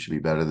 5A, you should be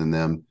better than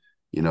them,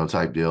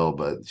 type deal.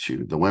 But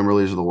shoot, the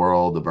Wimberleys of the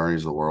world, the Bernies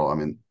of the world, I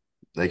mean,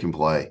 they can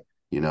play.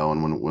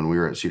 And when we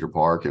were at Cedar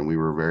Park and we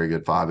were a very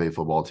good 5A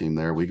football team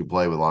there, we could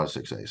play with a lot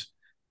of 6As,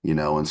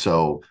 and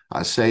so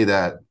I say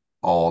that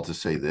all to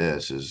say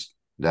this is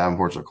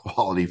Davenport's a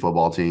quality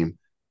football team.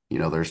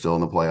 They're still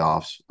in the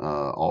playoffs,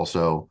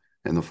 also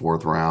in the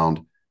fourth round.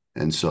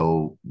 And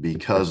so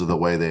because of the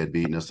way they had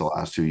beaten us the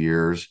last 2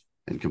 years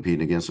and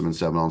competing against them in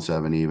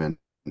 7-on-7, even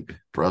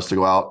for us to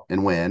go out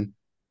and win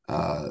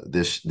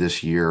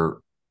this year,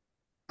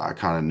 I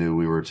kind of knew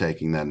we were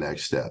taking that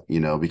next step,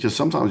 because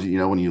sometimes,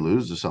 when you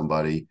lose to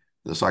somebody,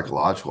 the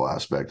psychological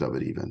aspect of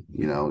it, even,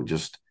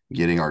 just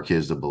getting our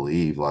kids to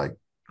believe like,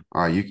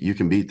 all right, you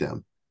can beat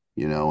them,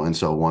 and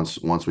so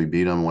once we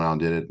beat them, went out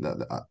and did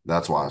it,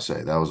 that's why I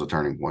say that was a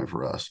turning point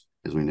for us,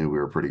 because we knew we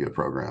were a pretty good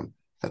program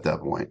at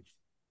that point.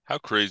 How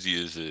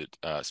crazy is it?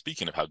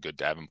 Speaking of how good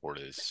Davenport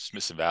is,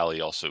 Smithson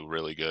Valley also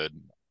really good.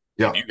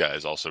 Yeah. And you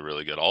guys also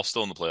really good, all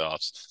still in the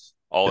playoffs.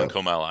 All in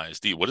Comal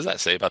ISD. What does that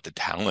say about the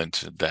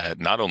talent that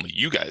not only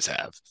you guys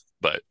have,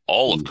 but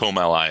all of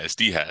Comal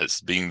ISD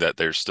has, being that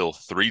there's still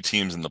 3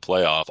 teams in the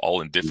playoff, all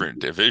in different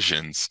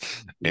divisions,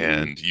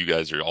 and you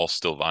guys are all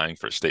still vying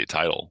for a state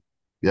title?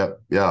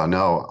 Yep. Yeah,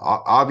 no,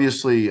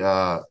 obviously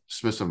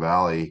Smithson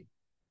Valley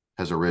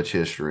has a rich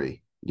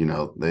history.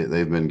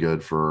 They've been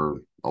good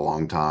for a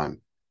long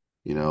time,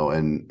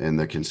 and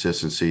the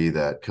consistency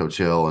that Coach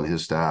Hill and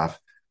his staff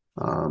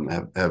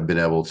have been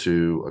able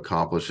to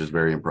accomplish is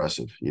very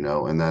impressive,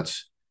 and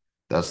that's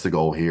the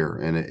goal here.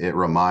 And it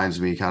reminds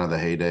me kind of the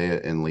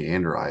heyday in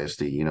Leander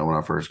ISD, when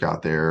I first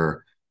got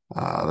there,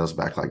 that was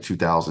back like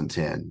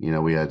 2010.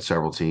 We had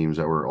several teams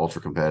that were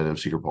ultra competitive.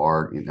 Cedar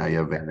Park, now you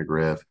have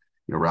Vandergrift,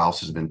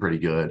 Rouse has been pretty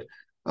good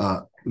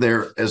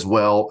there as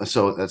well.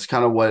 So that's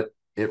kind of what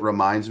it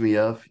reminds me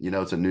of.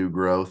 It's a new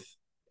growth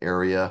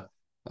area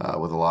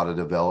with a lot of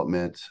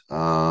development,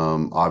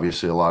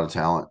 obviously a lot of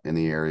talent in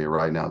the area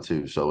right now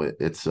too. So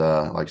it's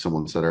like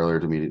someone said earlier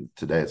to me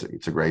today,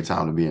 it's a great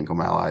time to be in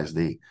Comal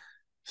ISD.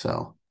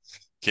 So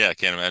yeah, I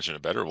can't imagine a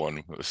better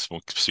one,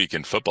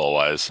 speaking football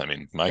wise. I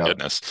mean, my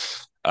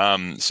goodness.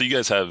 So you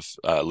guys have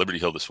Liberty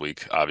Hill this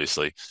week,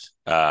 obviously,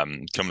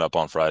 coming up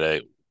on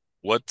Friday.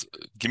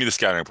 Give me the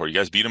scouting report. You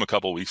guys beat them a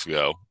couple weeks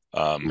ago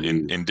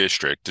in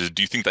district.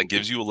 Do you think that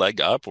gives you a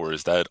leg up, or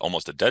is that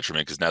almost a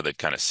detriment because now they've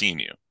kind of seen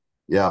you?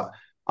 Yeah,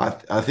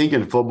 I think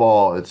in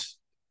football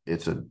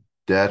it's a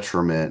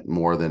detriment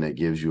more than it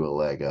gives you a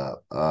leg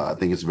up. I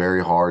think it's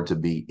very hard to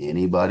beat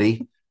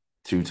anybody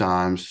 2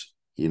 times,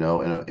 in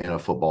a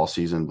football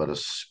season, but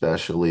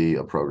especially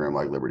a program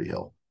like Liberty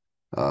Hill.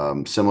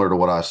 Similar to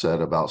what I said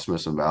about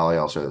Smithson Valley,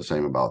 I'll say the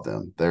same about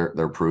them.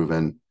 They're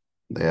proven.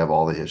 They have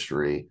all the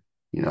history.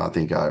 I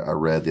think I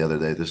read the other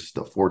day, this is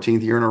the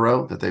 14th year in a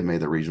row that they've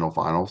made the regional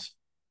finals.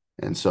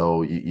 And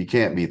so you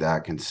can't be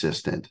that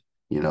consistent,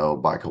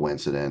 by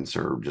coincidence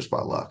or just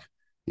by luck,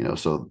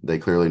 so they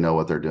clearly know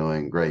what they're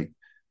doing. Great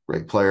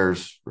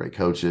players, great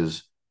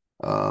coaches.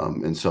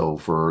 And so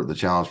for the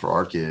challenge for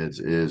our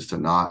kids is to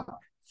not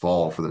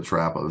fall for the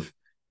trap of,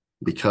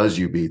 because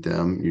you beat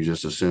them, you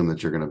just assume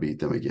that you're going to beat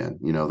them again.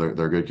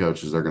 They're good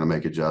coaches. They're going to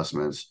make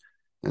adjustments.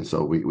 And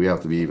so we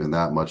have to be even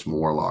that much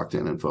more locked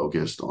in and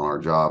focused on our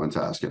job and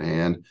task at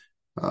hand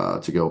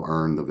to go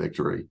earn the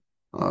victory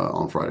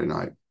on Friday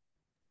night.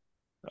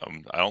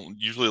 I don't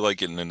usually like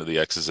getting into the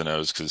X's and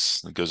O's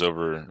because it goes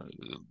over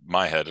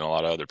my head and a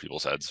lot of other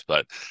people's heads.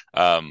 But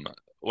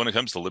when it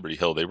comes to Liberty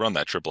Hill, they run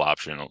that triple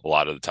option a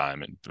lot of the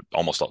time and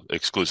almost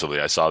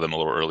exclusively. I saw them a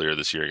little earlier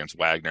this year against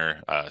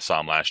Wagner. Saw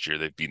them last year.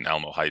 They've beaten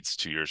Alamo Heights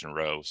 2 years in a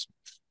row.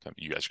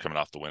 You guys are coming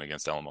off the win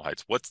against Alamo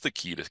Heights. What's the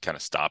key to kind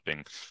of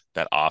stopping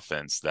that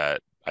offense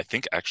that I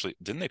think actually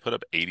didn't they put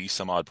up 80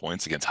 some odd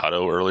points against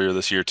Hutto earlier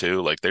this year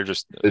too? Like they're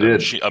just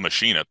a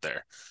machine up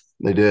there.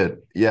 They did.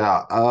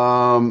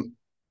 Yeah.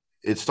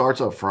 It starts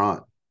up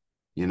front,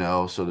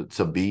 so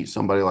to beat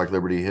somebody like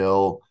Liberty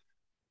Hill,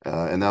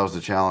 and that was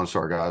the challenge to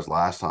our guys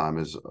last time,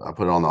 is I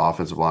put it on the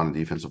offensive line and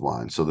defensive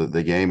line. So that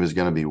the game is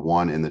going to be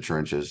won in the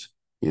trenches.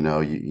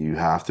 You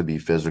have to be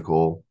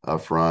physical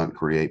up front,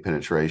 create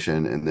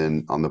penetration, and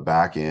then on the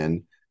back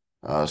end,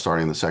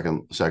 starting the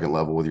second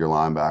level with your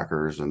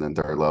linebackers, and then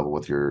third level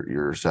with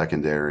your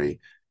secondary,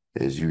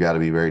 is you got to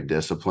be very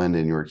disciplined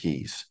in your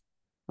keys.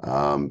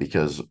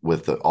 Because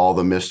with all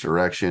the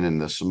misdirection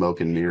and the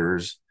smoke and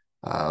mirrors,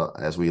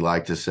 as we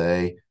like to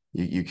say,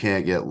 you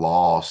can't get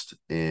lost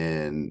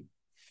in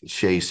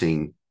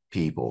chasing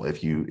people.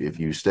 If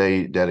you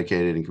stay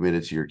dedicated and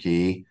committed to your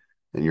key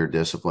and you're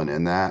disciplined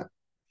in that,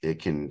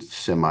 it can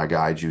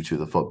semi-guide you to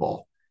the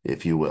football,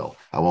 if you will.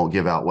 I won't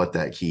give out what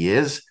that key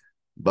is,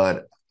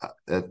 but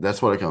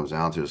that's what it comes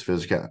down to, is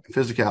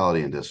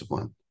physicality and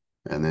discipline,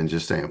 and then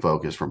just staying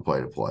focused from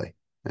play to play.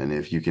 And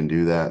if you can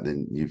do that,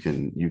 then you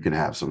can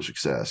have some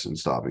success in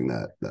stopping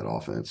that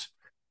offense.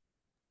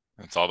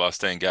 It's all about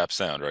staying gap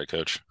sound, right,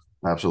 Coach?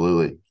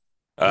 Absolutely.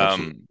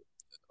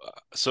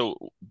 So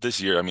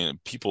this year, I mean,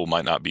 people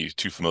might not be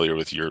too familiar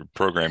with your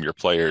program, your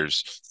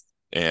players,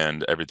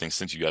 and everything,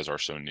 since you guys are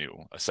so new.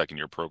 A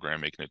second-year program,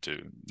 making it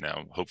to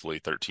now hopefully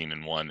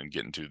 13-1 and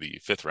getting to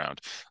the 5th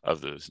round of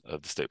the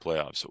state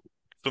playoffs. So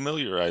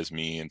familiarize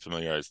me and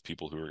familiarize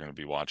people who are going to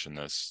be watching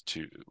this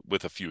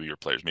with a few of your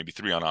players, maybe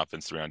 3 on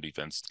offense, 3 on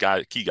defense,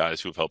 key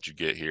guys who have helped you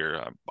get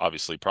here.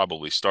 Obviously,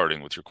 probably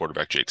starting with your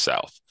quarterback, Jake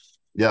South.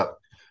 Yeah.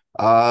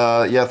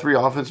 3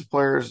 offensive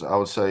players. I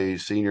would say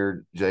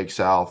senior Jake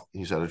South.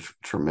 He's had a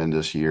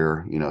tremendous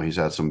year. He's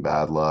had some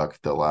bad luck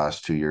the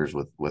last 2 years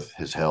with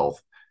his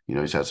health.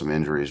 He's had some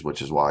injuries,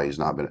 which is why he's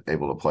not been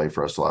able to play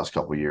for us the last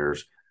couple of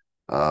years.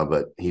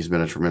 But he's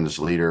been a tremendous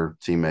leader,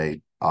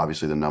 teammate.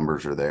 Obviously, the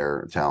numbers are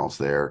there, talent's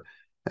there.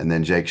 And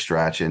then Jake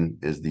Strachan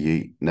is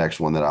the next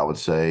one that I would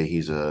say.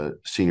 He's a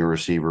senior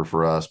receiver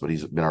for us, but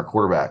he's been our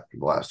quarterback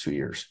the last 2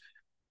 years.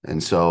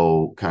 And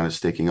so kind of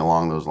sticking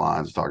along those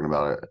lines, talking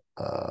about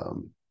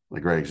a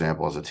great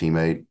example as a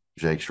teammate,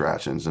 Jake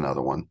Strachan's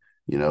another one,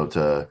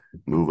 to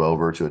move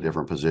over to a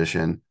different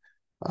position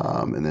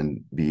and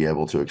then be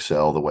able to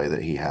excel the way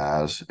that he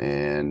has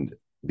and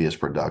be as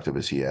productive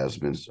as he has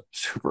been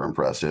super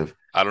impressive.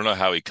 I don't know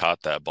how he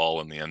caught that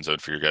ball in the end zone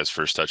for your guys'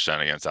 first touchdown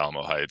against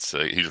Alamo Heights.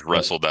 He just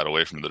wrestled that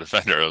away from the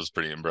defender. It was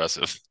pretty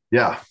impressive.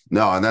 Yeah,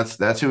 no, and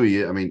that's who he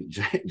is. I mean,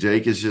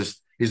 Jake is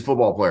he's a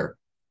football player.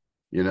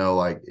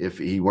 Like if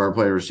he weren't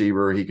playing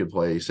receiver, he could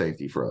play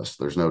safety for us.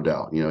 There's no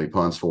doubt. He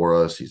punts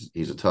for us.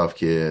 He's a tough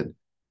kid.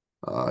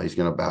 He's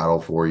going to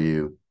battle for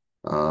you.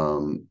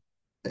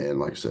 And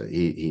like I said,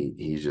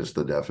 he's just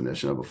the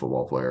definition of a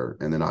football player.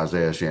 And then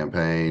Isaiah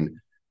Champagne,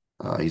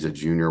 he's a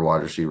junior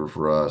wide receiver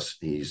for us.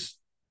 He's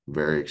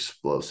very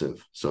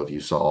explosive. So if you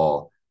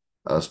saw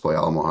us play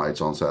Alamo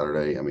Heights on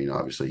Saturday, I mean,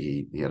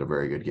 obviously he had a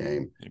very good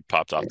game. He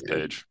popped off the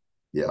page.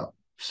 Yeah.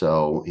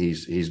 So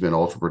he's been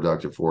ultra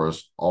productive for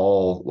us,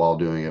 all while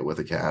doing it with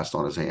a cast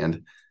on his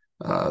hand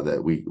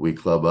that we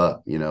club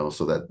up,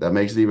 so that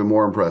makes it even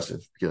more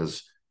impressive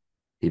because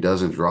he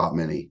doesn't drop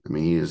many. I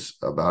mean, he is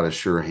about as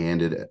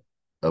sure-handed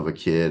of a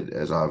kid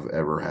as I've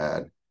ever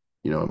had,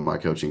 in my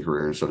coaching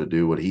career. And so to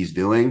do what he's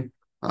doing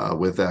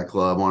with that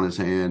club on his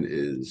hand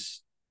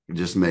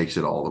just makes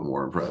it all the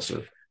more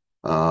impressive.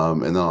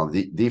 And then on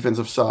the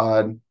defensive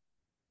side,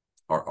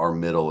 our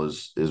middle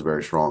is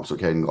very strong. So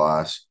Caden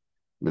Glass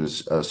been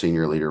a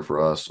senior leader for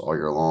us all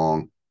year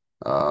long.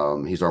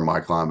 He's our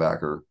Mike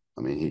linebacker.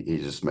 I mean, he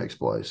just makes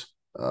plays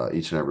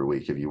each and every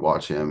week. If you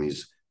watch him,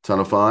 he's a ton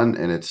of fun,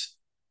 and it's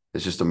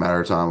just a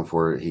matter of time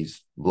before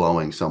he's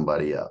blowing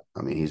somebody up.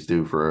 I mean, he's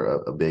due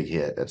for a big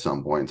hit at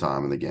some point in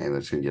time in the game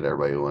that's going to get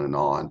everybody winning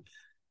on.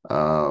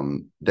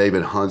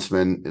 David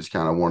Huntsman is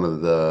kind of one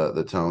of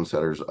the tone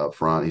setters up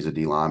front. He's a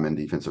D lineman,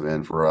 defensive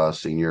end for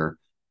us, senior.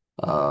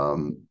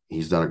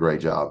 He's done a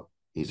great job.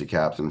 He's a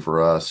captain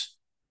for us.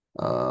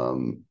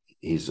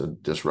 He's a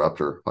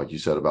disruptor, like you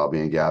said, about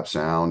being gap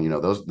sound.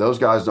 Those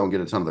guys don't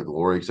get a ton of the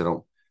glory because they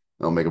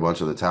don't make a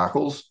bunch of the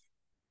tackles,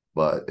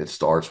 but it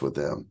starts with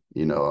them,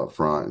 up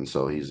front. And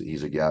so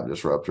he's a gap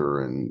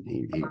disruptor, and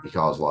he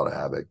caused a lot of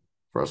havoc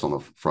for us on the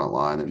front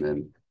line. And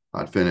then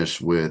I'd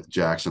finish with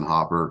Jackson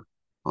Hopper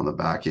on the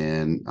back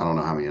end. I don't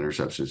know how many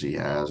interceptions he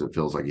has. It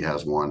feels like he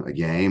has one a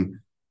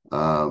game.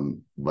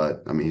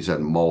 But I mean, he's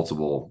had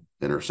multiple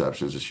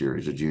interceptions this year.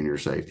 He's a junior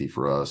safety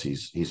for us.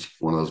 He's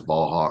one of those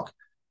ball hawk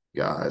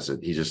guys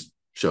that he just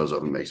shows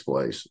up and makes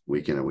plays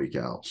week in and week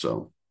out.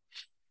 So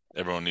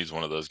everyone needs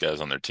one of those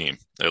guys on their team,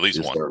 at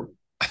least one. Sir.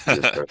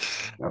 Yes, sir.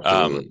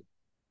 Absolutely.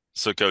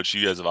 So Coach,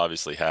 you guys have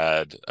obviously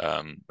had,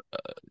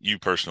 you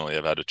personally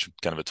have had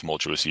kind of a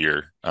tumultuous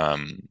year,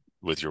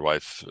 with your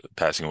wife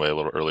passing away a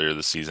little earlier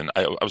this season.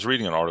 I was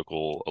reading an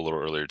article a little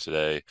earlier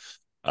today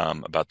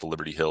about the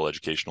Liberty Hill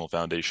Educational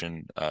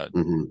Foundation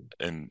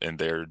and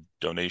their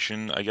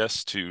donation, I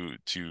guess, to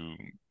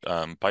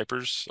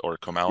Pieper's or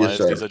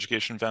Comal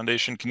Education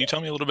Foundation. Can you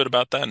tell me a little bit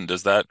about that? And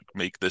does that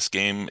make this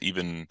game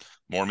even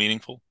more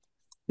meaningful?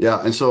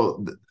 Yeah, and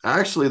so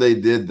actually they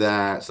did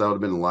that. So that would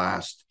have been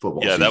last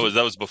football season.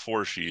 that was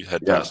before she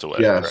had passed away.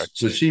 Yes, correct?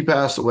 So she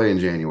passed away in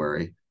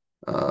January.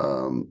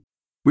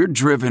 We're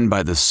driven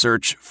by the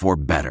search for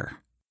better.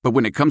 But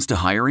when it comes to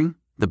hiring,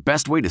 the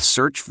best way to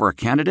search for a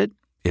candidate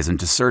isn't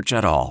to search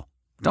at all.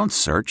 Don't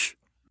search.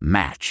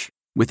 Match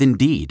with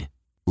Indeed.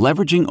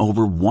 Leveraging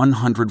over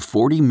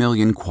 140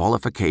 million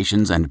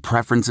qualifications and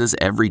preferences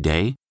every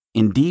day,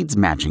 Indeed's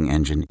matching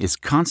engine is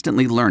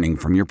constantly learning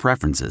from your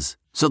preferences.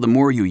 So the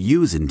more you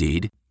use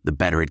Indeed, the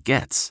better it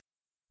gets.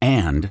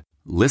 And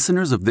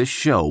listeners of this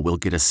show will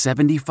get a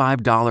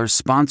 $75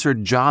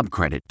 sponsored job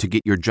credit to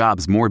get your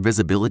jobs more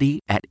visibility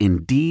at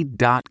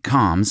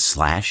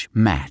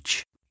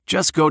Indeed.com/match.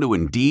 Just go to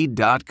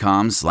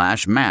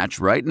Indeed.com/match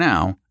right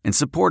now and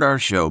support our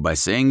show by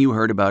saying you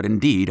heard about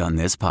Indeed on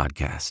this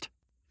podcast.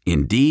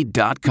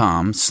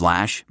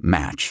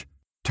 Indeed.com/match.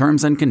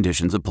 Terms and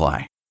conditions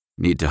apply.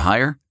 Need to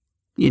hire?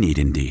 You need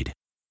Indeed.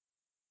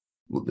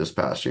 This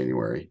past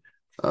January.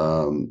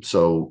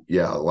 So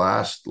yeah,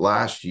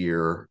 last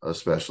year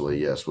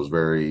especially, yes, was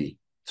very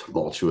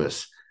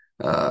tumultuous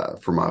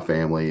for my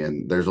family,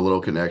 and there's a little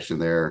connection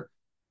there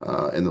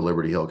in the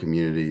Liberty Hill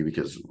community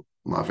because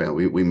my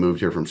family we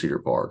moved here from Cedar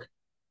Park,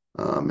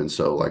 and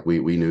so like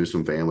we knew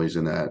some families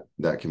in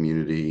that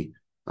community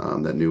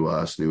that knew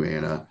us, knew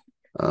Anna,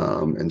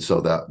 and so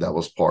that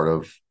was part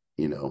of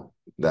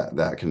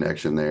that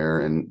connection there,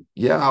 and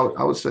yeah,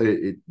 I would say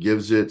it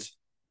gives it.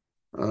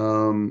 I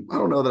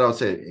don't know that I would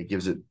say it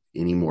gives it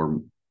any more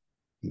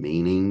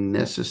meaning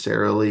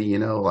necessarily,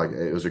 like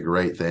it was a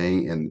great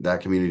thing. And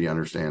that community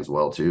understands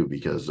well too,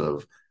 because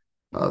of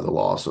the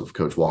loss of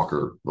Coach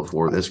Walker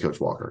before this Coach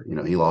Walker,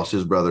 he lost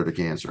his brother to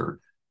cancer.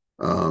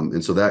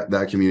 And so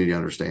that community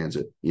understands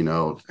it,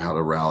 how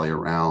to rally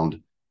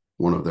around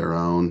one of their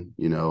own,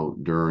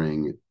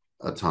 during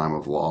a time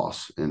of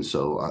loss. And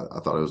so I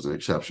thought it was an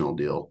exceptional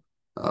deal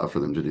for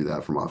them to do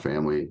that for my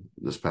family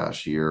this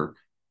past year.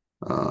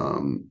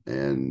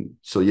 And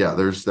so, yeah,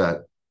 there's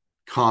that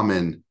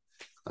common,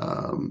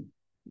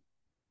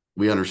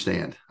 we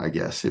understand, I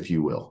guess, if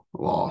you will,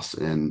 loss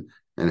and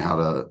how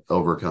to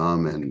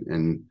overcome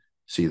and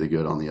see the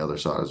good on the other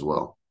side as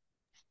well.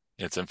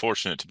 It's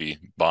unfortunate to be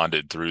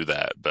bonded through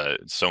that,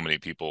 but so many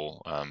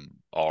people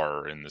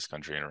are in this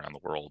country and around the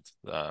world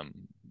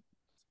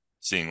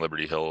seeing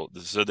Liberty Hill.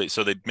 So they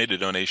made a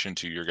donation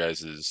to your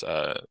guys'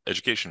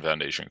 education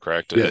foundation,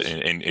 correct? Yes.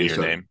 In Yes, your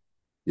sir. name?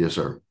 Yes,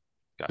 sir.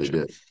 Gotcha. They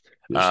did.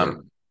 Yes,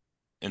 sir.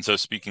 And so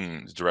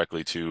speaking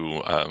directly to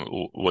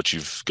what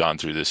you've gone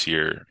through this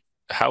year,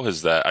 how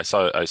has that? I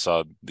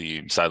saw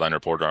the sideline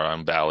reporter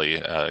on Bally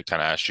kind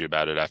of asked you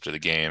about it after the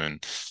game,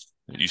 and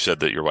you said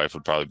that your wife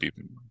would probably be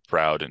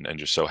proud and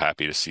just so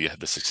happy to see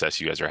the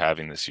success you guys are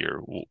having this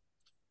year.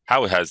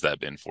 How has that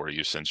been for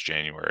you since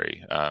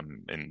January?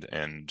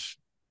 And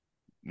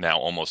now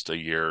almost a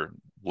year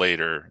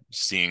later,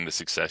 seeing the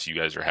success you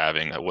guys are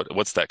having,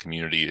 what's that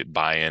community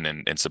buy-in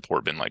and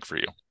support been like for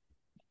you?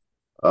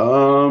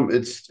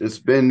 It's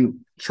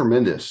been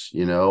tremendous,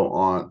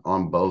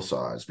 on both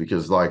sides,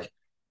 because like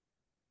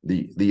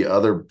the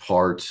other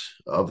part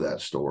of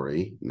that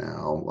story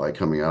now, like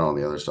coming out on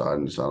the other side,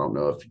 and so I don't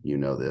know if you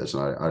know this,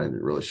 and I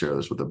didn't really share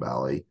this with the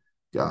Valley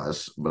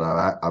guys, but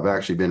I've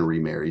actually been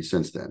remarried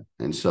since then.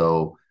 And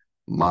so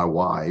my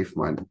wife,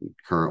 my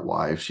current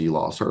wife, she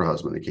lost her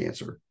husband to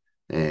cancer,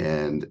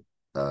 and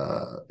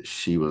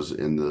she was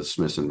in the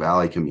Smithson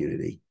Valley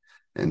community.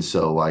 And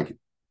so like,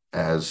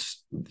 as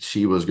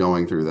she was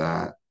going through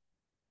that,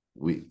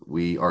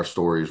 our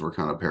stories were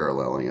kind of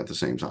paralleling at the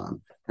same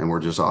time, and we're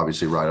just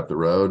obviously right up the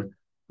road.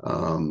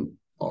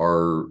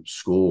 Our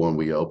school, when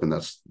we opened,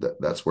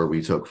 that's where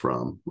we took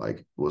from,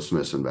 like, was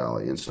Smithson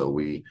Valley, and so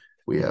we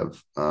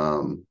have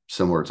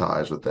similar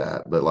ties with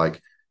that. But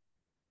like,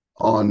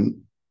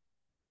 on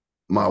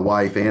my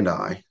wife and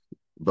I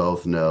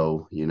both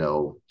know,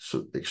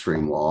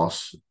 extreme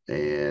loss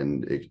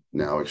and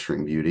now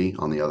extreme beauty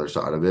on the other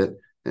side of it.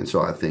 And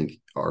so I think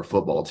our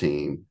football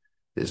team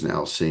is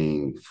now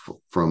seeing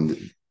from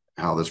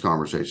how this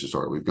conversation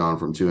started. We've gone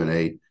from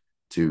 2-8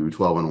 to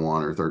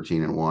 12-1 or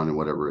 13-1 and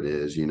whatever it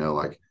is,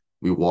 like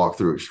we walked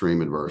through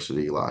extreme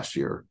adversity last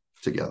year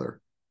together,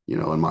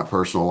 in my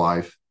personal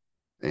life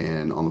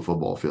and on the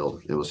football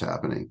field, it was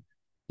happening,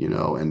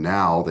 and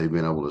now they've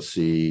been able to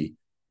see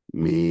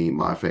me,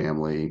 my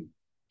family,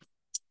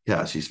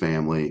 Cassie's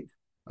family,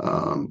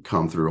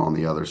 come through on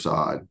the other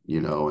side,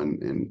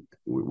 and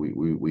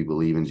we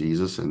believe in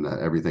Jesus and that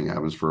everything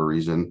happens for a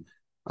reason.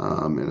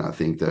 And I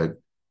think that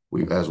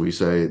as we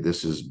say,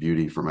 this is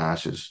beauty from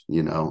ashes,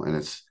 and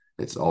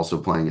it's also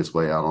playing its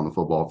way out on the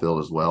football field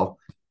as well,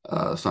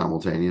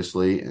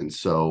 simultaneously. And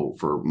so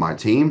for my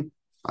team,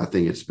 I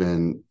think it's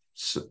been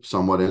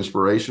somewhat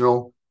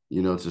inspirational,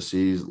 to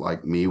see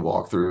like me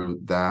walk through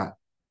that,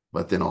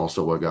 but then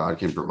also what God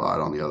can provide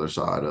on the other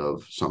side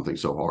of something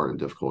so hard and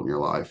difficult in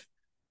your life.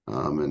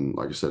 And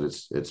like I said,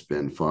 it's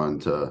been fun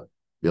to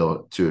be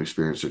able to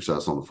experience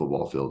success on the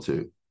football field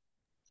too.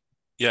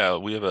 Yeah,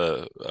 we have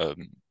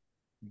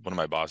one of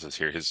my bosses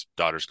here, his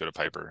daughters go to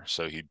Pieper.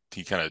 So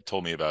he kind of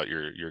told me about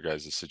your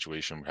guys'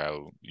 situation,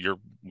 how your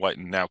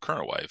now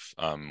current wife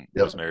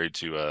was married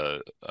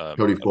to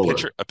Cody Fuller.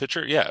 A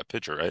pitcher. Yeah, a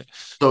pitcher, right?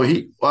 So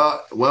he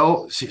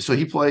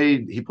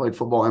played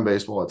football and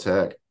baseball at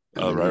Tech.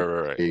 Oh,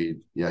 right. He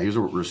was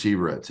a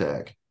receiver at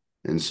Tech.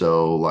 And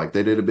so like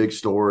they did a big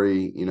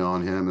story,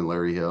 on him and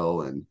Larry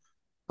Hill. And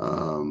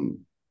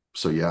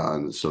so yeah,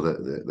 and so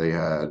that they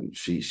had,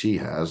 she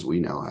has, we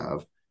now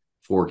have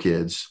 4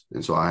 kids,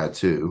 and so I had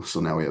 2, so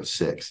now we have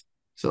 6.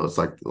 So it's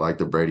like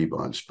the Brady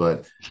Bunch,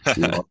 but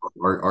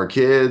our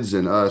kids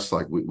and us,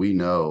 like we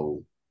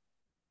know,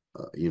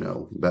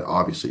 that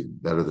obviously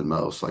better than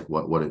most, like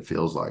what it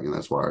feels like, and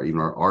that's why even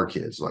our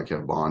kids like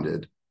have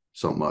bonded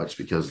so much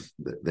because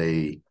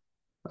they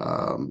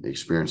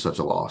experienced such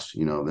a loss,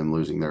 them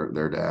losing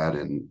their dad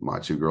and my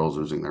 2 girls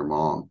losing their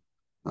mom.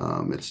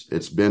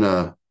 It's been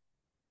a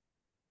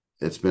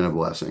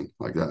blessing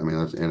like that. I mean,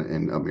 that's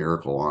and a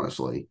miracle,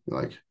 honestly,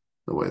 like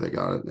the way that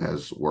God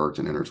has worked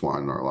and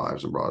intertwined in our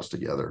lives and brought us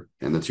together,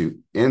 and the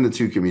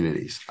two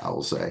communities, I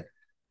will say,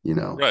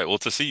 Right. Well,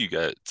 to see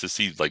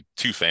like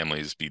 2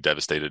 families be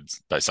devastated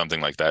by something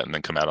like that and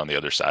then come out on the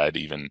other side,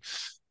 even,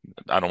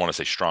 I don't want to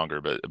say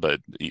stronger, but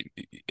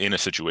in a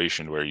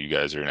situation where you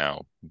guys are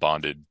now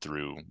bonded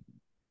through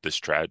these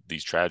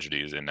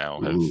tragedies and now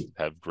mhm.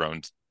 have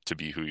grown to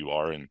be who you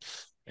are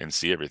and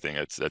see everything.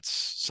 That's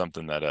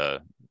something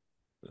that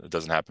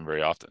doesn't happen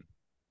very often.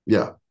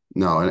 Yeah,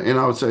 no, and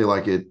I would say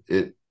like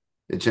it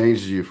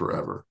changes you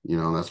forever,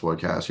 and that's what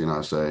Cassie and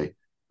I say.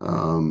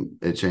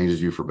 It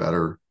changes you for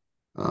better,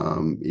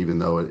 even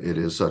though it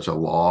is such a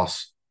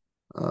loss.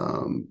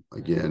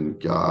 Again,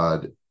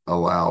 God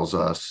allows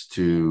us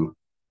to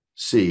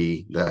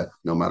see that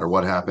no matter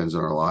what happens in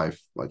our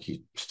life, like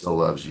He still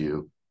loves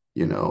you,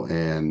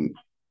 and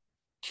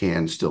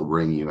can still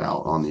bring you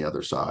out on the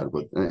other side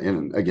with,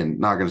 and again,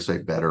 not going to say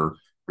better or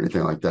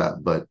anything like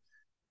that, but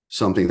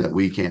something that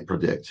we can't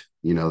predict,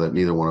 that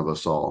neither one of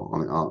us saw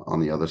on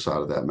the other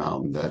side of that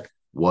mountain, that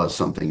was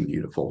something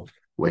beautiful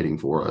waiting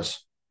for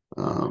us.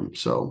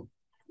 So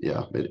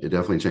yeah, it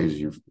definitely changes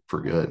you for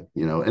good,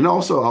 and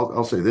also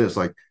I'll say this,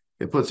 like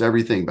it puts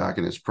everything back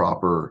in its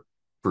proper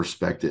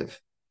perspective,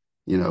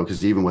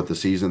 because even with the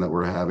season that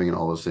we're having and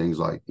all those things,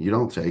 like you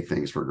don't take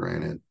things for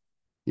granted,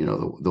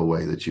 the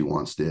way that you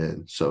once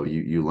did. So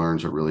you learn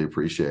to really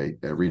appreciate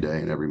every day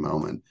and every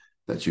moment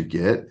that you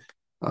get,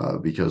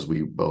 because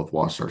we both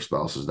watched our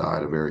spouses die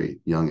at a very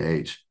young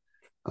age,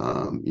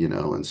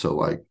 and so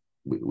like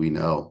we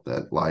know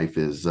that life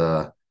is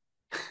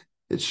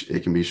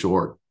it can be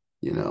short,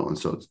 and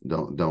so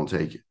don't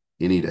take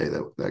any day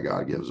that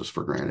God gives us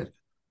for granted.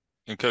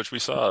 And Coach, we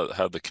saw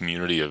how the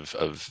community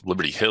of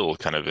Liberty Hill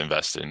kind of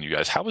invested in you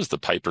guys. How is the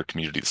Pieper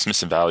community, the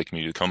Smithson Valley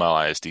community, the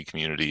Comal ISD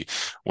community,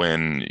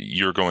 when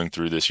you're going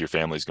through this, your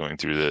family's going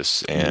through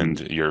this, and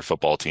your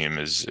football team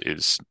is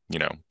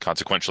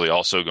consequentially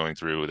also going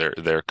through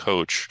their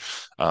coach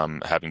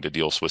having to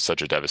deal with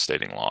such a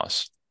devastating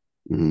loss?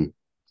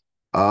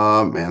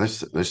 Mm-hmm. Man,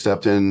 they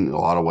stepped in a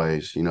lot of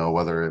ways,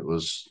 whether it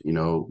was,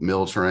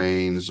 meal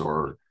trains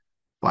or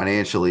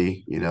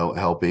financially,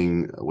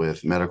 helping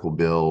with medical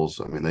bills.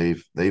 I mean,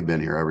 they've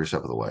been here every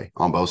step of the way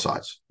on both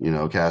sides.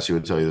 Cassie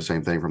would tell you the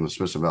same thing from the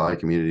Smithson Valley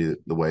community,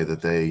 the way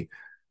that they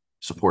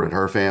supported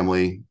her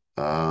family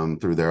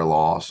through their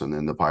loss, and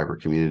then the Pieper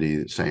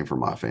community, same for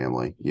my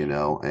family,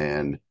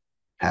 and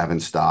haven't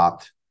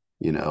stopped,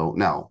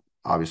 now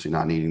obviously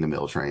not needing the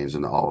meal trains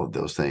and all of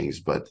those things,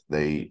 but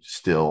they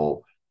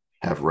still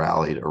have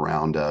rallied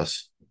around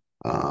us,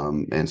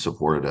 and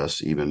supported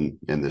us even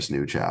in this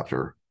new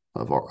chapter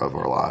of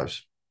our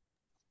lives.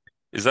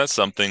 Is that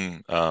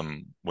something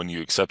when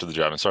you accepted the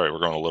job? And sorry, we're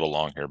going a little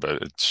long here,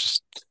 but it's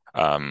just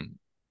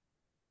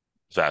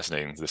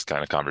fascinating, this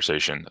kind of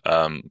conversation.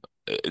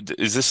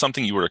 Is this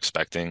something you were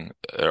expecting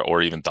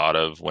or even thought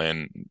of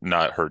when,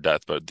 not her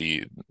death, but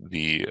the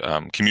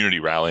community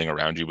rallying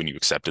around you when you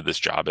accepted this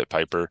job at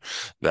Pieper,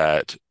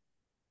 that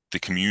the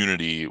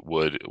community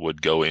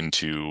would go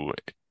into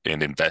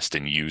and invest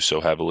in you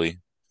so heavily?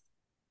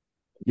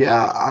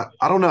 Yeah,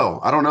 I don't know.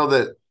 I don't know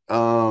that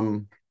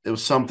it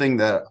was something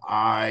that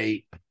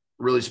I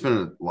really spent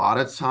a lot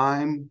of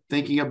time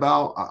thinking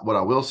about. What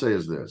I will say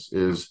is this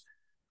is,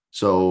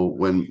 so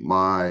when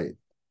my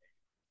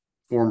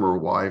former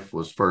wife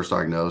was first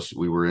diagnosed,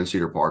 we were in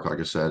Cedar Park, like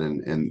I said,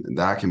 and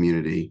that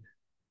community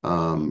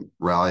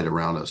rallied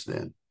around us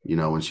then,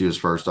 when she was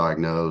first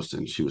diagnosed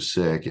and she was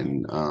sick,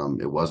 and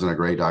it wasn't a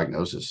great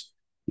diagnosis,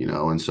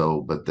 and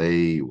so, but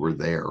they were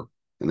there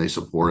and they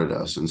supported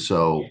us. And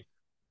so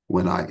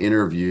when I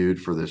interviewed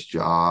for this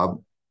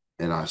job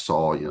and I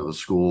saw, the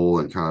school,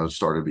 and kind of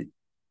started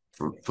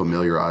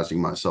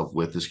familiarizing myself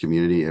with this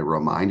community, it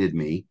reminded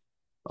me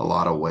a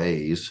lot of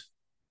ways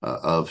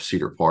of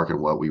Cedar Park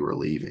and what we were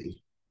leaving,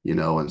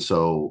 and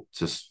so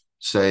to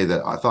say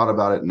that I thought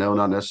about it, no,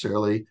 not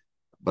necessarily,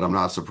 but I'm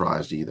not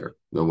surprised either,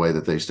 the way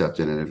that they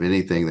stepped in. And if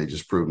anything, they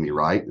just proved me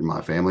right and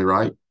my family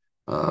right,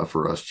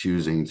 for us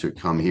choosing to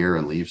come here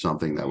and leave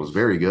something that was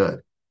very good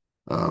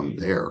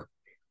there,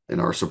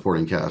 and our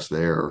supporting cast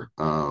there.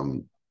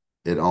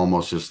 It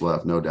almost just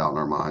left no doubt in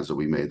our minds that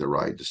we made the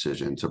right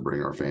decision to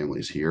bring our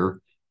families here,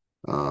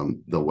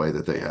 the way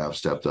that they have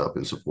stepped up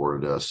and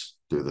supported us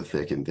through the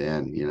thick and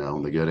thin,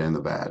 the good and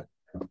the bad.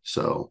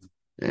 So,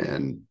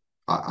 and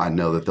I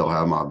know that they'll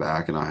have my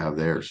back and I have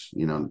theirs,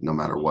 no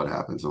matter what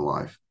happens in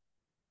life.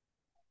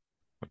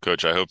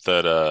 Coach, I hope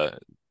that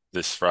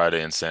this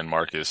Friday in San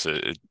Marcos,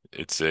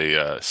 it's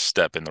a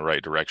step in the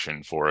right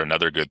direction for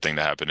another good thing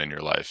to happen in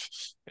your life.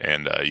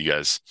 And you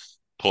guys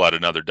pull out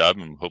another dub,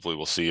 and hopefully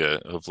we'll see you in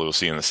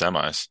the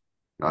semis.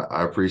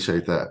 I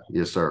appreciate that.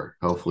 Yes, sir.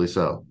 Hopefully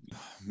so.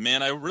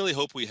 Man, I really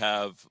hope we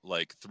have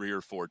like 3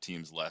 or 4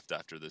 teams left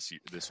after this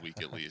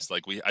week at least.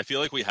 Like I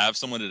feel like we have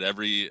someone at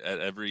every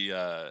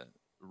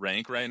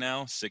rank right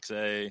now.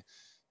 6A,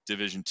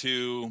 Division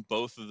 2,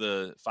 both of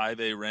the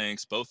 5A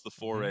ranks, both the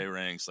 4A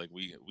ranks. Like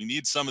we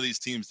need some of these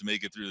teams to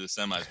make it through the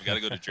semis. We got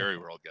to go to Jerry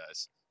World,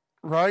 guys.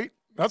 Right?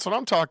 That's what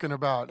I'm talking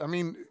about. I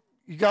mean,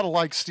 you got to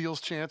like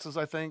Steele's chances,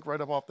 I think, right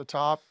up off the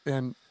top.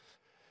 And,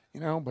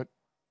 but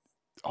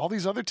all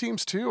these other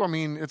teams too. I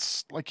mean,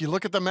 it's like you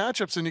look at the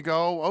matchups and you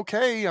go,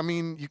 okay, I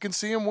mean, you can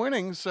see them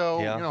winning. So,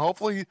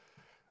 hopefully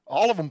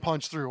all of them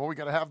punch through. Well, we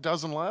got a half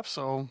dozen left.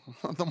 So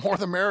the more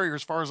the merrier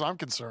as far as I'm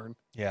concerned.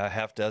 Yeah, a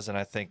half dozen.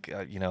 I think,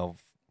 4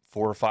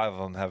 or 5 of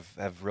them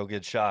have real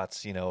good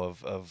shots,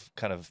 of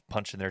kind of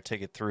punching their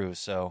ticket through.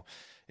 So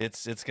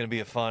it's going to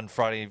be a fun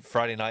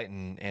Friday night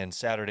and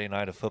Saturday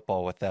night of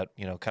football with that,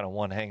 kind of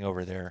one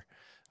hangover there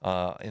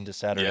into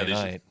Saturday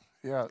night.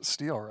 Yeah,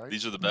 Steele, right?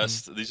 These are the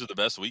best. Mm-hmm. These are the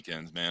best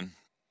weekends, man.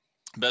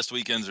 Best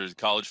weekends are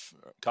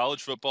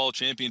college football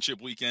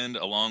championship weekend,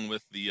 along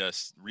with the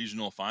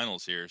regional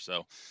finals here.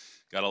 So,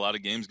 got a lot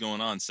of games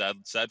going on. Sad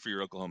for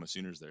your Oklahoma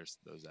Sooners there,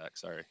 though, Zach.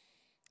 Sorry.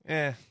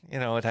 Yeah,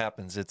 it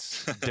happens.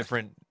 It's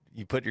different.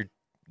 You put your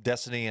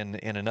destiny in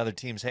another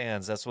team's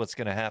hands. That's what's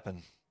going to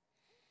happen.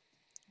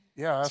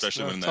 Yeah,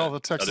 especially when the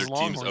Texas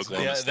Longhorns.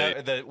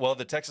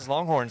 The Texas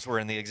Longhorns were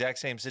in the exact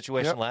same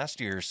situation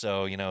last year,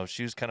 so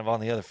shoes kind of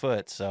on the other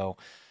foot. So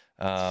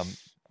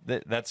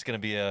that's going to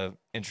be a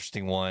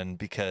interesting one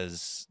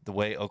because the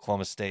way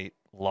Oklahoma State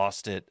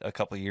lost it a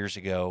couple of years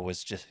ago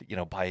was just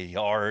by a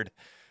yard,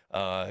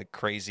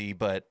 crazy.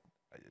 But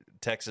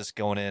Texas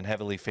going in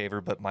heavily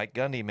favored. But Mike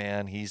Gundy,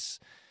 man, he's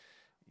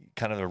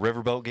kind of a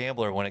riverboat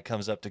gambler when it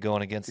comes up to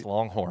going against the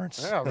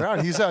Longhorns. Yeah,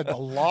 man, he's had a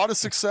lot of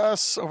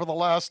success over the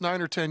last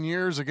 9 or 10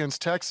 years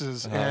against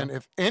Texas. And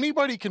if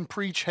anybody can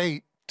preach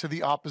hate to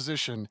the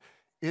opposition,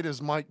 it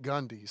is Mike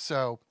Gundy.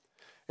 So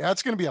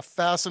that's going to be a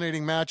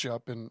fascinating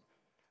matchup. And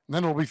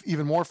then it'll be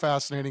even more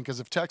fascinating because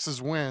if Texas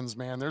wins,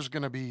 man, there's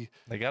going to be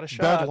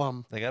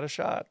bedlam. They got a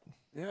shot.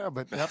 Yeah,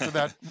 but after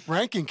that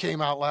ranking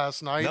came out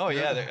last night,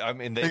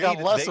 they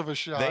got less of a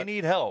shot. They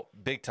need help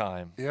big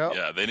time.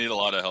 Yeah, they need a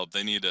lot of help.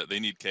 They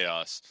need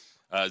chaos.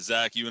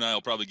 Zach, you and I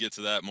will probably get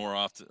to that more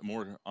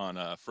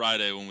on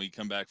Friday when we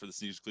come back for the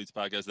Sneakers Cleats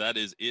podcast. That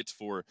is it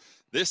for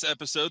this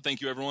episode.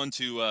 Thank you everyone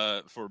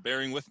for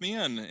bearing with me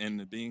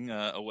and being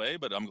away.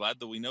 But I'm glad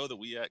that we know that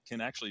we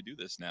can actually do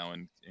this now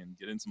and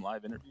get in some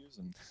live interviews.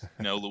 And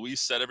Luis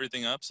set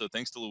everything up, so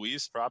thanks to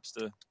Luis. Props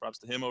to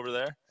him over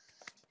there.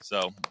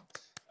 So.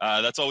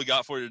 That's all we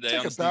got for you today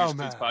on the Sneakers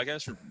Cleats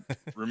podcast.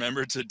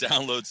 Remember to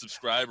download,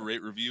 subscribe,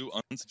 rate, review,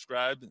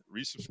 unsubscribe,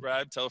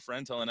 resubscribe, tell a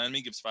friend, tell an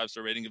enemy, give us a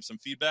 5-star rating, give some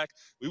feedback.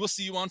 We will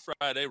see you on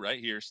Friday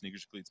right here,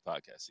 Sneakers Cleats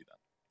podcast. See you then.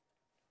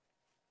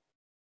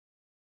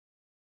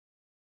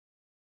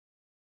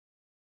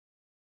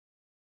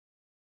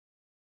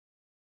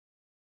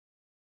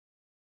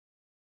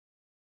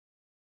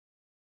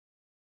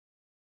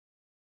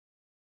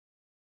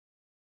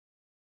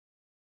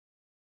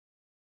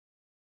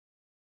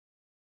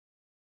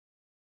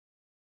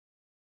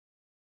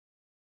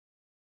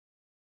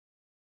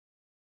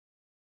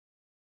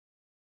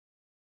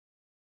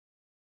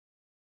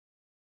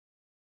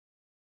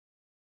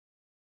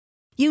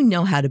 You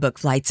know how to book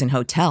flights and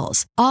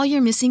hotels. All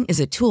you're missing is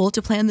a tool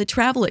to plan the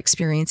travel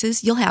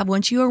experiences you'll have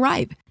once you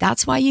arrive.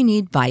 That's why you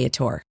need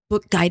Viator.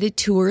 Book guided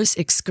tours,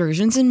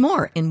 excursions, and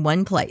more in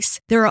one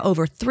place. There are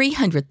over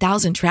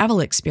 300,000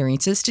 travel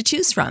experiences to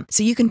choose from,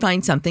 so you can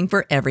find something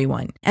for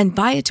everyone. And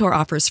Viator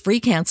offers free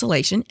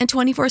cancellation and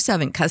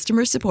 24/7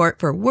 customer support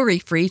for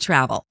worry-free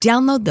travel.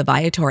 Download the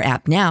Viator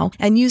app now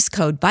and use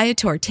code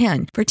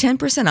Viator10 for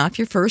 10% off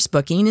your first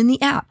booking in the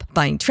app.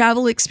 Find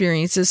travel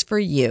experiences for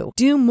you.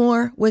 Do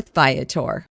more with Viator.